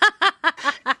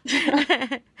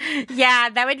 Yeah,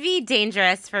 that would be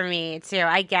dangerous for me too.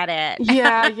 I get it.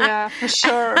 Yeah, for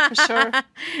sure.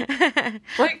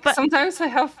 Like sometimes I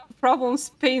have problems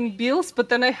paying bills, but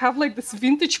then I have like this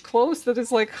vintage clothes that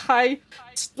is like high,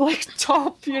 like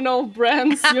top,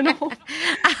 brands,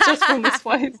 just from this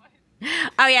place.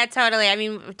 Oh, yeah, totally. I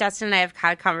mean, Dustin and I have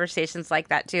had conversations like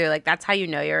that, too. Like, that's how you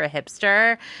know you're a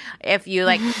hipster. If you,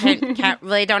 like, can't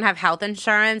really don't have health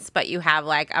insurance, but you have,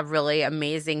 like, a really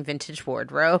amazing vintage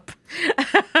wardrobe.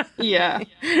 Yeah.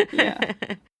 Yeah.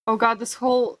 Oh, God, this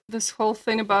whole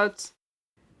thing about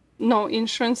no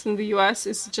insurance in the US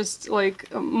is just,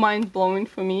 like, mind-blowing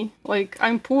for me. Like,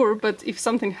 I'm poor, but if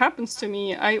something happens to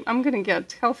me, I'm gonna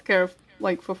get healthcare,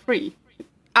 like, for free.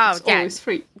 Oh, It's yeah. always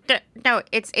free. No,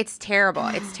 it's terrible.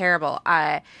 It's terrible.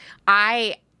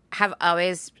 I have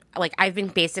always, like, I've been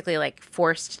basically, like,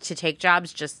 forced to take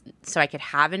jobs just so I could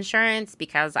have insurance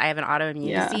because I have an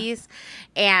autoimmune disease.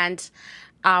 And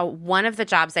one of the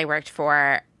jobs I worked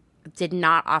for did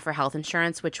not offer health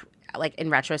insurance, which, like, in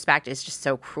retrospect is just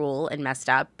so cruel and messed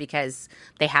up because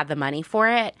they had the money for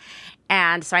it.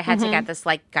 And so I had to get this,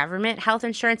 like, government health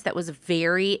insurance that was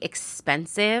very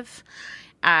expensive.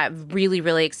 Really,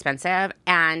 really expensive.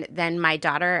 And then my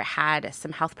daughter had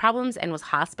some health problems and was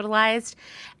hospitalized,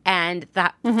 and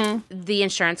the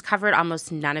insurance covered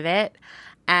almost none of it.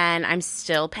 And I'm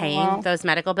still paying those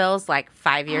medical bills like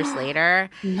 5 years later.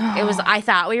 No. I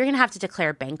thought we were going to have to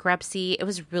declare bankruptcy. It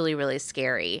was really, really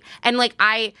scary. And, like,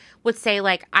 I would say,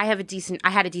 like, I had a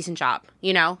decent job,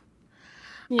 you know?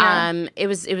 Yeah. It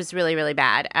was really, really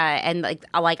bad. And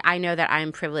like I know that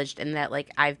I'm privileged in that,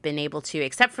 like, I've been able to,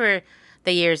 except for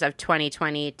the years of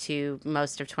 2020 to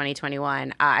most of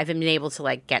 2021, I've been able to,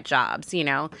 like, get jobs, you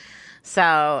know?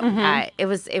 So it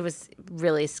was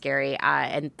really scary.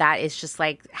 And that is just,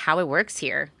 like, how it works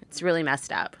here. It's really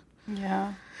messed up.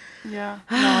 Yeah. Yeah.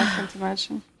 No, I can't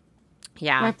imagine.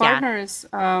 Yeah. My partner is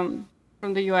from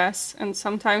the US, and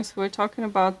sometimes we're talking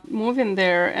about moving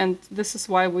there, and this is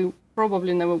why we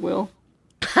probably never will.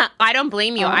 I don't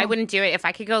blame you. I wouldn't do it. If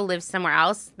I could go live somewhere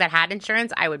else that had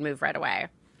insurance, I would move right away.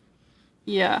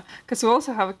 Yeah, because we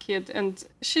also have a kid, and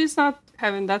she's not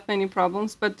having that many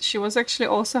problems, but she was actually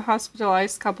also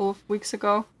hospitalized a couple of weeks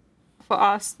ago for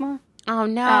asthma. Oh,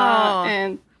 no.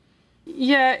 And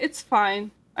yeah, it's fine.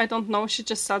 I don't know. She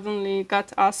just suddenly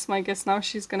got asthma. I guess now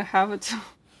she's going to have it.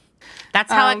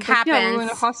 That's how it happens. Yeah, we were in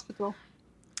a hospital.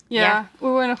 Yeah, we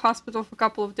were in a hospital for a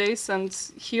couple of days, and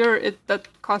here that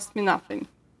cost me nothing.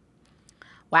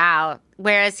 Wow.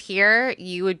 Whereas here,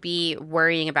 you would be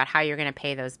worrying about how you're going to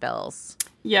pay those bills.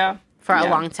 Yeah. For a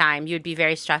long time. You would be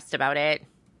very stressed about it.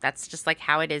 That's just, like,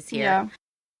 how it is here. Yeah.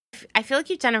 I feel like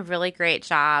you've done a really great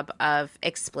job of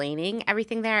explaining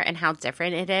everything there and how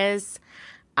different it is.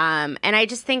 And I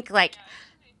just think, like,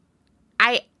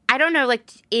 I don't know,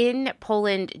 like, in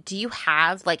Poland, do you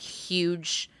have, like,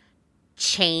 huge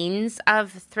chains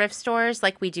of thrift stores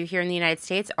like we do here in the United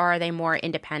States, or are they more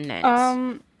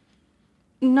independent?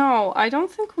 No, I don't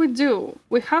think we do.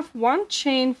 We have one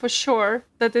chain for sure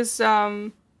that is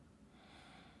kind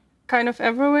of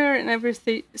everywhere in every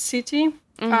city.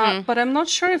 But I'm not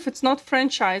sure if it's not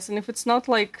franchise and if it's not,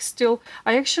 like, still...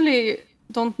 I actually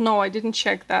don't know. I didn't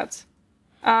check that.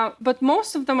 But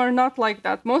most of them are not like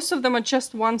that. Most of them are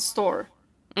just one store.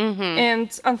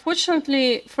 And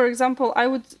unfortunately, for example, I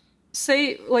would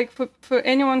say, like, for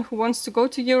anyone who wants to go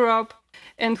to Europe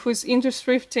and who's into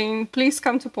thrifting, please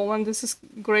come to Poland. This is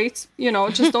great. You know,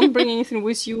 just don't bring anything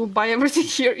with you. Buy everything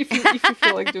here if you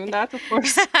feel like doing that, of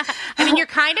course. I mean, you're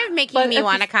kind of making me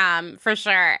want to come, for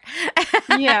sure.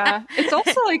 Yeah. It's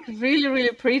also, like, really,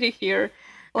 really pretty here.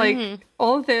 Like,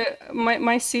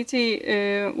 my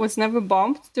city was never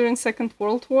bombed during Second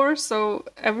World War, so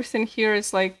everything here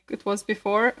is like it was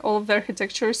before. All of the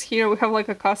architecture is here. We have, like,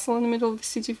 a castle in the middle of the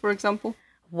city, for example.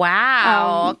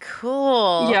 Wow,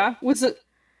 cool. Yeah,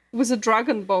 with a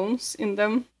dragon bones in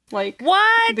them. Like,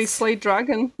 what? They slayed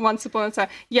dragon once upon a time.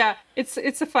 Yeah, it's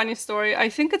a funny story. I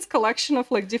think it's a collection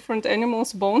of, like, different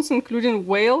animals' bones, including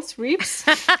whales' ribs.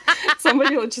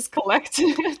 Somebody just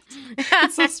collected it.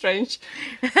 It's so strange.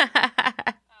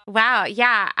 Wow.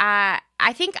 Yeah. I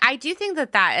do think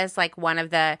that is, like, one of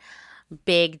the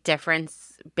big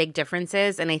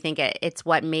differences, and I think it's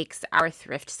what makes our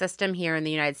thrift system here in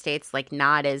the United States, like,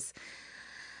 not as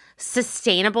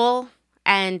sustainable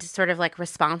and sort of, like,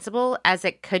 responsible as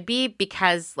it could be,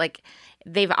 because, like,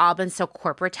 they've all been so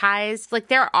corporatized. Like,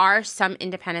 there are some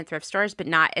independent thrift stores, but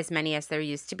not as many as there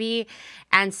used to be.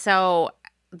 And so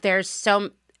there's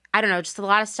I don't know, just a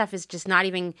lot of stuff is just not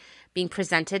even being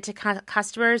presented to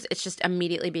customers. It's just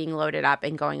immediately being loaded up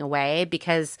and going away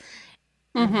because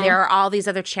there are all these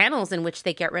other channels in which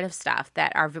they get rid of stuff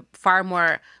that are far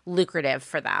more lucrative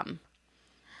for them.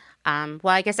 Well,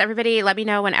 I guess everybody, let me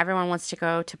know when everyone wants to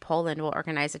go to Poland. We'll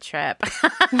organize a trip.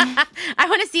 I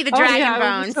want to see the dragon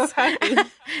bones. I would be so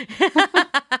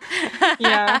happy.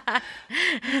 Yeah.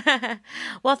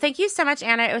 Well, thank you so much,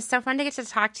 Anna. It was so fun to get to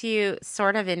talk to you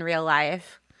sort of in real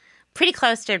life. Pretty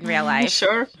close to in real life.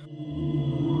 Sure.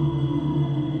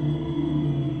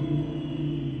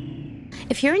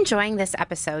 If you're enjoying this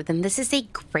episode, then this is a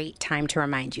great time to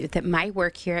remind you that my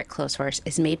work here at Clotheshorse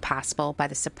is made possible by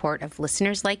the support of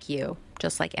listeners like you,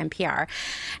 just like NPR,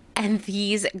 and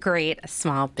these great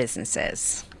small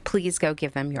businesses. Please go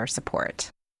give them your support.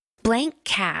 Blank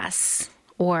Cass,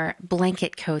 or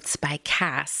Blanket Coats by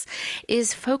Cass,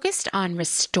 is focused on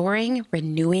restoring,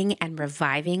 renewing, and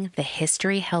reviving the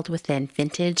history held within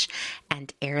vintage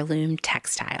and heirloom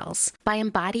textiles. By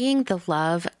embodying the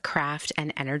love, craft,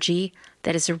 and energy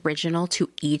that is original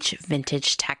to each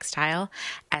vintage textile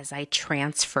as I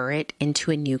transfer it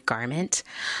into a new garment,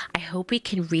 I hope we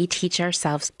can reteach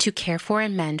ourselves to care for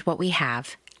and mend what we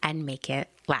have and make it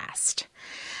last.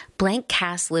 Blank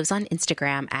Cass lives on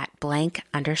Instagram at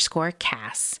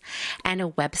 _Cass, and a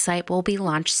website will be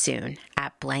launched soon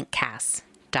at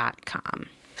blankcass.com.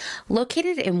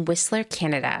 Located in Whistler,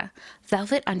 Canada,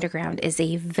 Velvet Underground is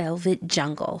a velvet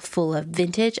jungle full of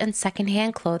vintage and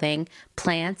secondhand clothing,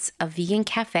 plants, a vegan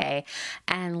cafe,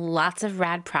 and lots of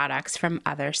rad products from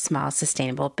other small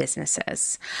sustainable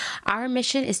businesses. Our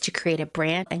mission is to create a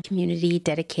brand and community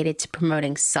dedicated to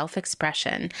promoting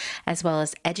self-expression, as well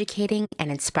as educating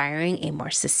and inspiring a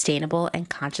more sustainable and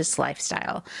conscious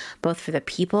lifestyle, both for the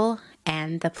people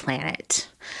and the planet.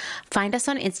 Find us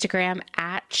on Instagram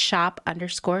at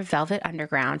shop_Velvet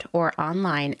Underground or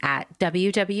online at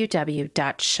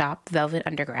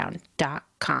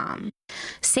www.shopvelvetunderground.com.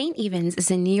 St. Evens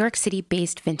is a New York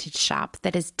City-based vintage shop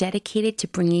that is dedicated to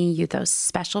bringing you those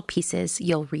special pieces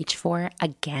you'll reach for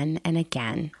again and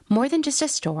again. More than just a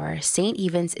store, St.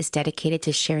 Evens is dedicated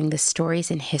to sharing the stories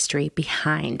and history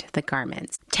behind the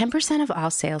garments. 10% of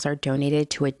all sales are donated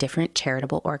to a different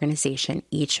charitable organization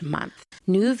each month.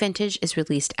 New vintage is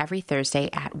released every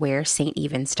Thursday at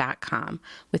wearstevens.com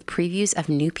with previews of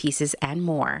new pieces and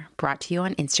more, brought to you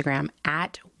on Instagram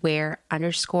at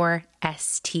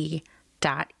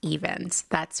wear_st.evens.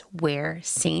 That's Where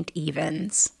St.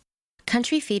 Evens.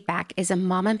 Country Feedback is a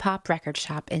mom and pop record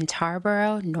shop in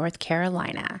Tarboro, North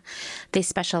Carolina. They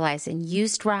specialize in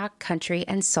used rock, country,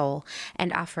 and soul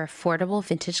and offer affordable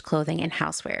vintage clothing and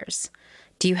housewares.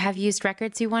 Do you have used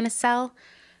records you want to sell?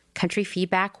 Country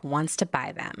Feedback wants to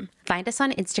buy them. Find us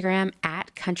on Instagram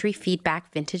at Country Feedback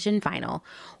Vintage and Vinyl,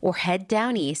 or head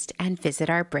down east and visit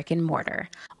our brick and mortar.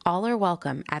 All are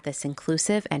welcome at this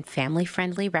inclusive and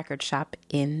family-friendly record shop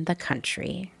in the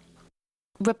country.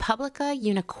 Republica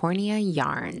Unicornia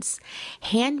Yarns,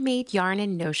 handmade yarn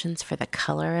and notions for the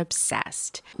color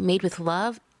obsessed, made with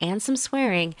love and some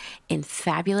swearing in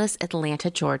fabulous Atlanta,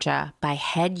 Georgia by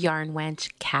head yarn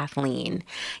wench Kathleen.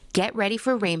 Get ready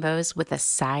for rainbows with a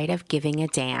side of giving a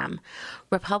damn.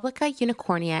 Republica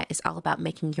Unicornia is all about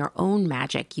making your own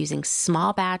magic using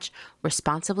small batch,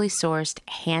 responsibly sourced,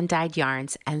 hand-dyed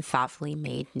yarns and thoughtfully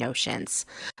made notions.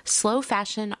 Slow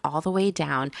fashion all the way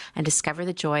down and discover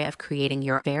the joy of creating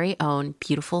your very own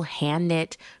beautiful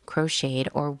hand-knit, crocheted,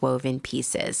 or woven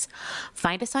pieces.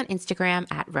 Find us on Instagram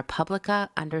at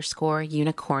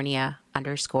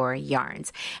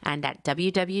Republica_Unicornia_yarns and at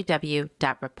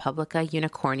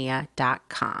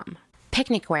www.republicaunicornia.com.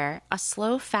 Picnic Wear, a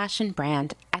slow fashion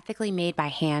brand ethically made by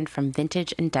hand from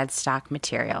vintage and dead stock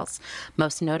materials,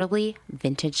 most notably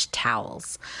vintage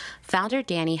towels. Founder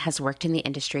Danny has worked in the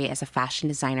industry as a fashion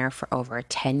designer for over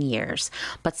 10 years,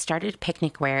 but started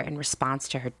Picnic Wear in response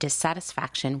to her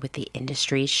dissatisfaction with the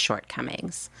industry's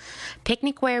shortcomings.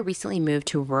 Picnic Wear recently moved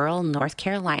to rural North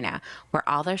Carolina, where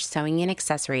all their sewing and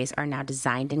accessories are now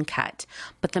designed and cut,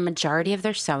 but the majority of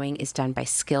their sewing is done by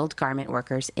skilled garment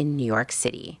workers in New York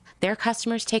City. Their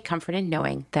customers take comfort in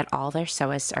knowing that all their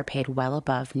sewists are paid well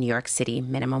above New York City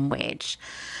minimum wage.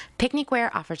 Picnic Wear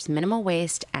offers minimal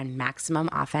waste and maximum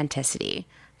authenticity.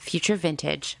 Future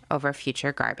vintage over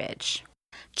future garbage.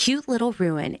 Cute Little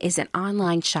Ruin is an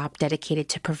online shop dedicated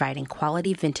to providing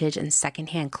quality vintage and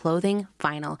secondhand clothing,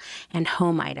 vinyl, and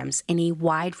home items in a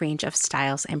wide range of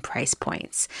styles and price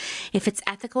points. If it's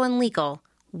ethical and legal,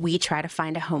 we try to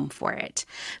find a home for it.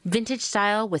 Vintage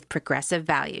style with progressive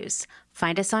values.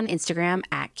 Find us on Instagram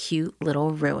at Cute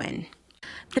Little Ruin.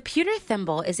 The Pewter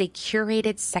Thimble is a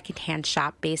curated secondhand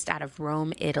shop based out of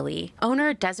Rome, Italy.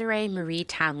 Owner Desiree Marie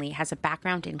Townley has a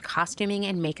background in costuming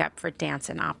and makeup for dance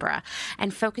and opera,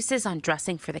 and focuses on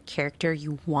dressing for the character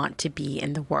you want to be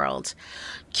in the world.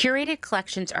 Curated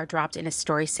collections are dropped in a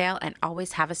story sale and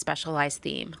always have a specialized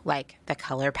theme, like the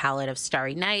color palette of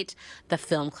Starry Night, the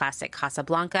film classic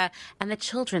Casablanca, and the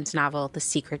children's novel The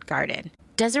Secret Garden.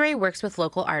 Desiree works with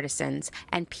local artisans,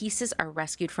 and pieces are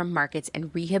rescued from markets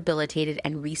and rehabilitated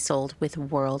and resold with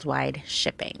worldwide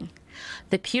shipping.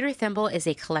 The Pewter Thimble is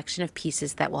a collection of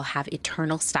pieces that will have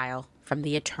eternal style from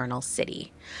the Eternal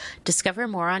City. Discover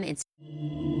more on Instagram.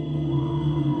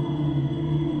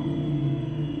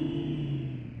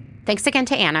 Thanks again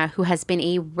to Anna, who has been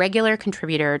a regular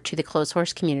contributor to the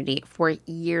Clotheshorse community for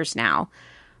years now,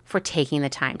 for taking the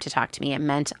time to talk to me. It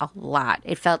meant a lot.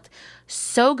 It felt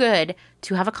so good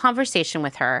to have a conversation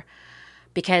with her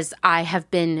because I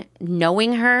have been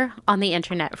knowing her on the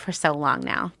internet for so long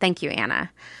now. Thank you,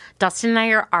 Anna. Dustin and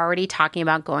I are already talking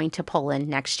about going to Poland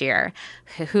next year.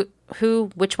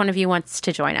 Which one of you wants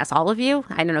to join us? All of you?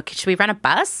 I don't know. Should we rent a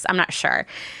bus? I'm not sure.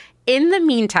 In the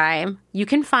meantime, you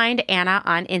can find Anna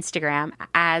on Instagram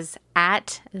as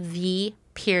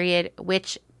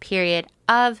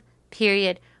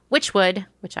 @the_which_of_Witchwood,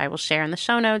 which I will share in the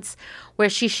show notes, where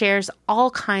she shares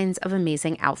all kinds of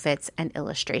amazing outfits and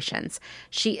illustrations.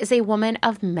 She is a woman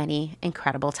of many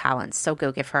incredible talents, so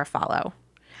go give her a follow.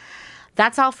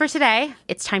 That's all for today.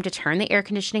 It's time to turn the air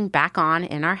conditioning back on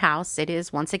in our house. It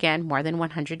is once again more than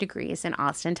 100 degrees in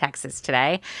Austin, Texas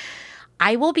today.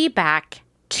 I will be back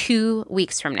 2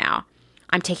 weeks from now.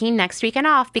 I'm taking next weekend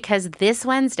off because this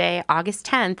Wednesday, August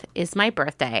 10th, is my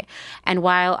birthday. And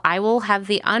while I will have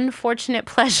the unfortunate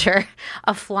pleasure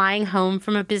of flying home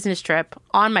from a business trip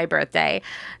on my birthday,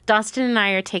 Dustin and I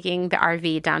are taking the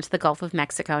RV down to the Gulf of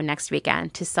Mexico next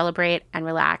weekend to celebrate and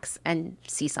relax and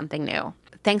see something new.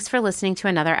 Thanks for listening to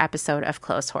another episode of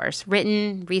Clotheshorse,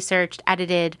 written, researched,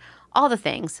 edited, all the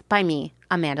things by me,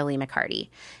 Amanda Lee McCarty.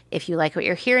 If you like what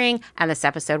you're hearing and this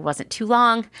episode wasn't too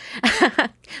long,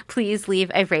 please leave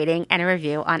a rating and a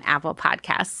review on Apple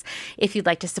Podcasts. If you'd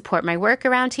like to support my work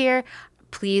around here,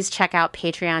 please check out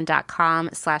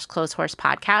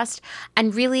patreon.com/clotheshorsepodcast.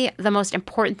 And really, the most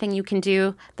important thing you can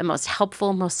do, the most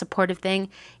helpful, most supportive thing,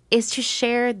 is to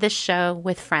share this show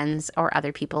with friends or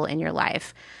other people in your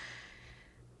life.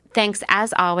 Thanks,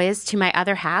 as always, to my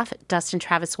other half, Dustin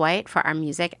Travis White, for our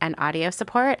music and audio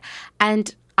support.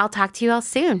 And I'll talk to you all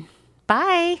soon.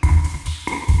 Bye.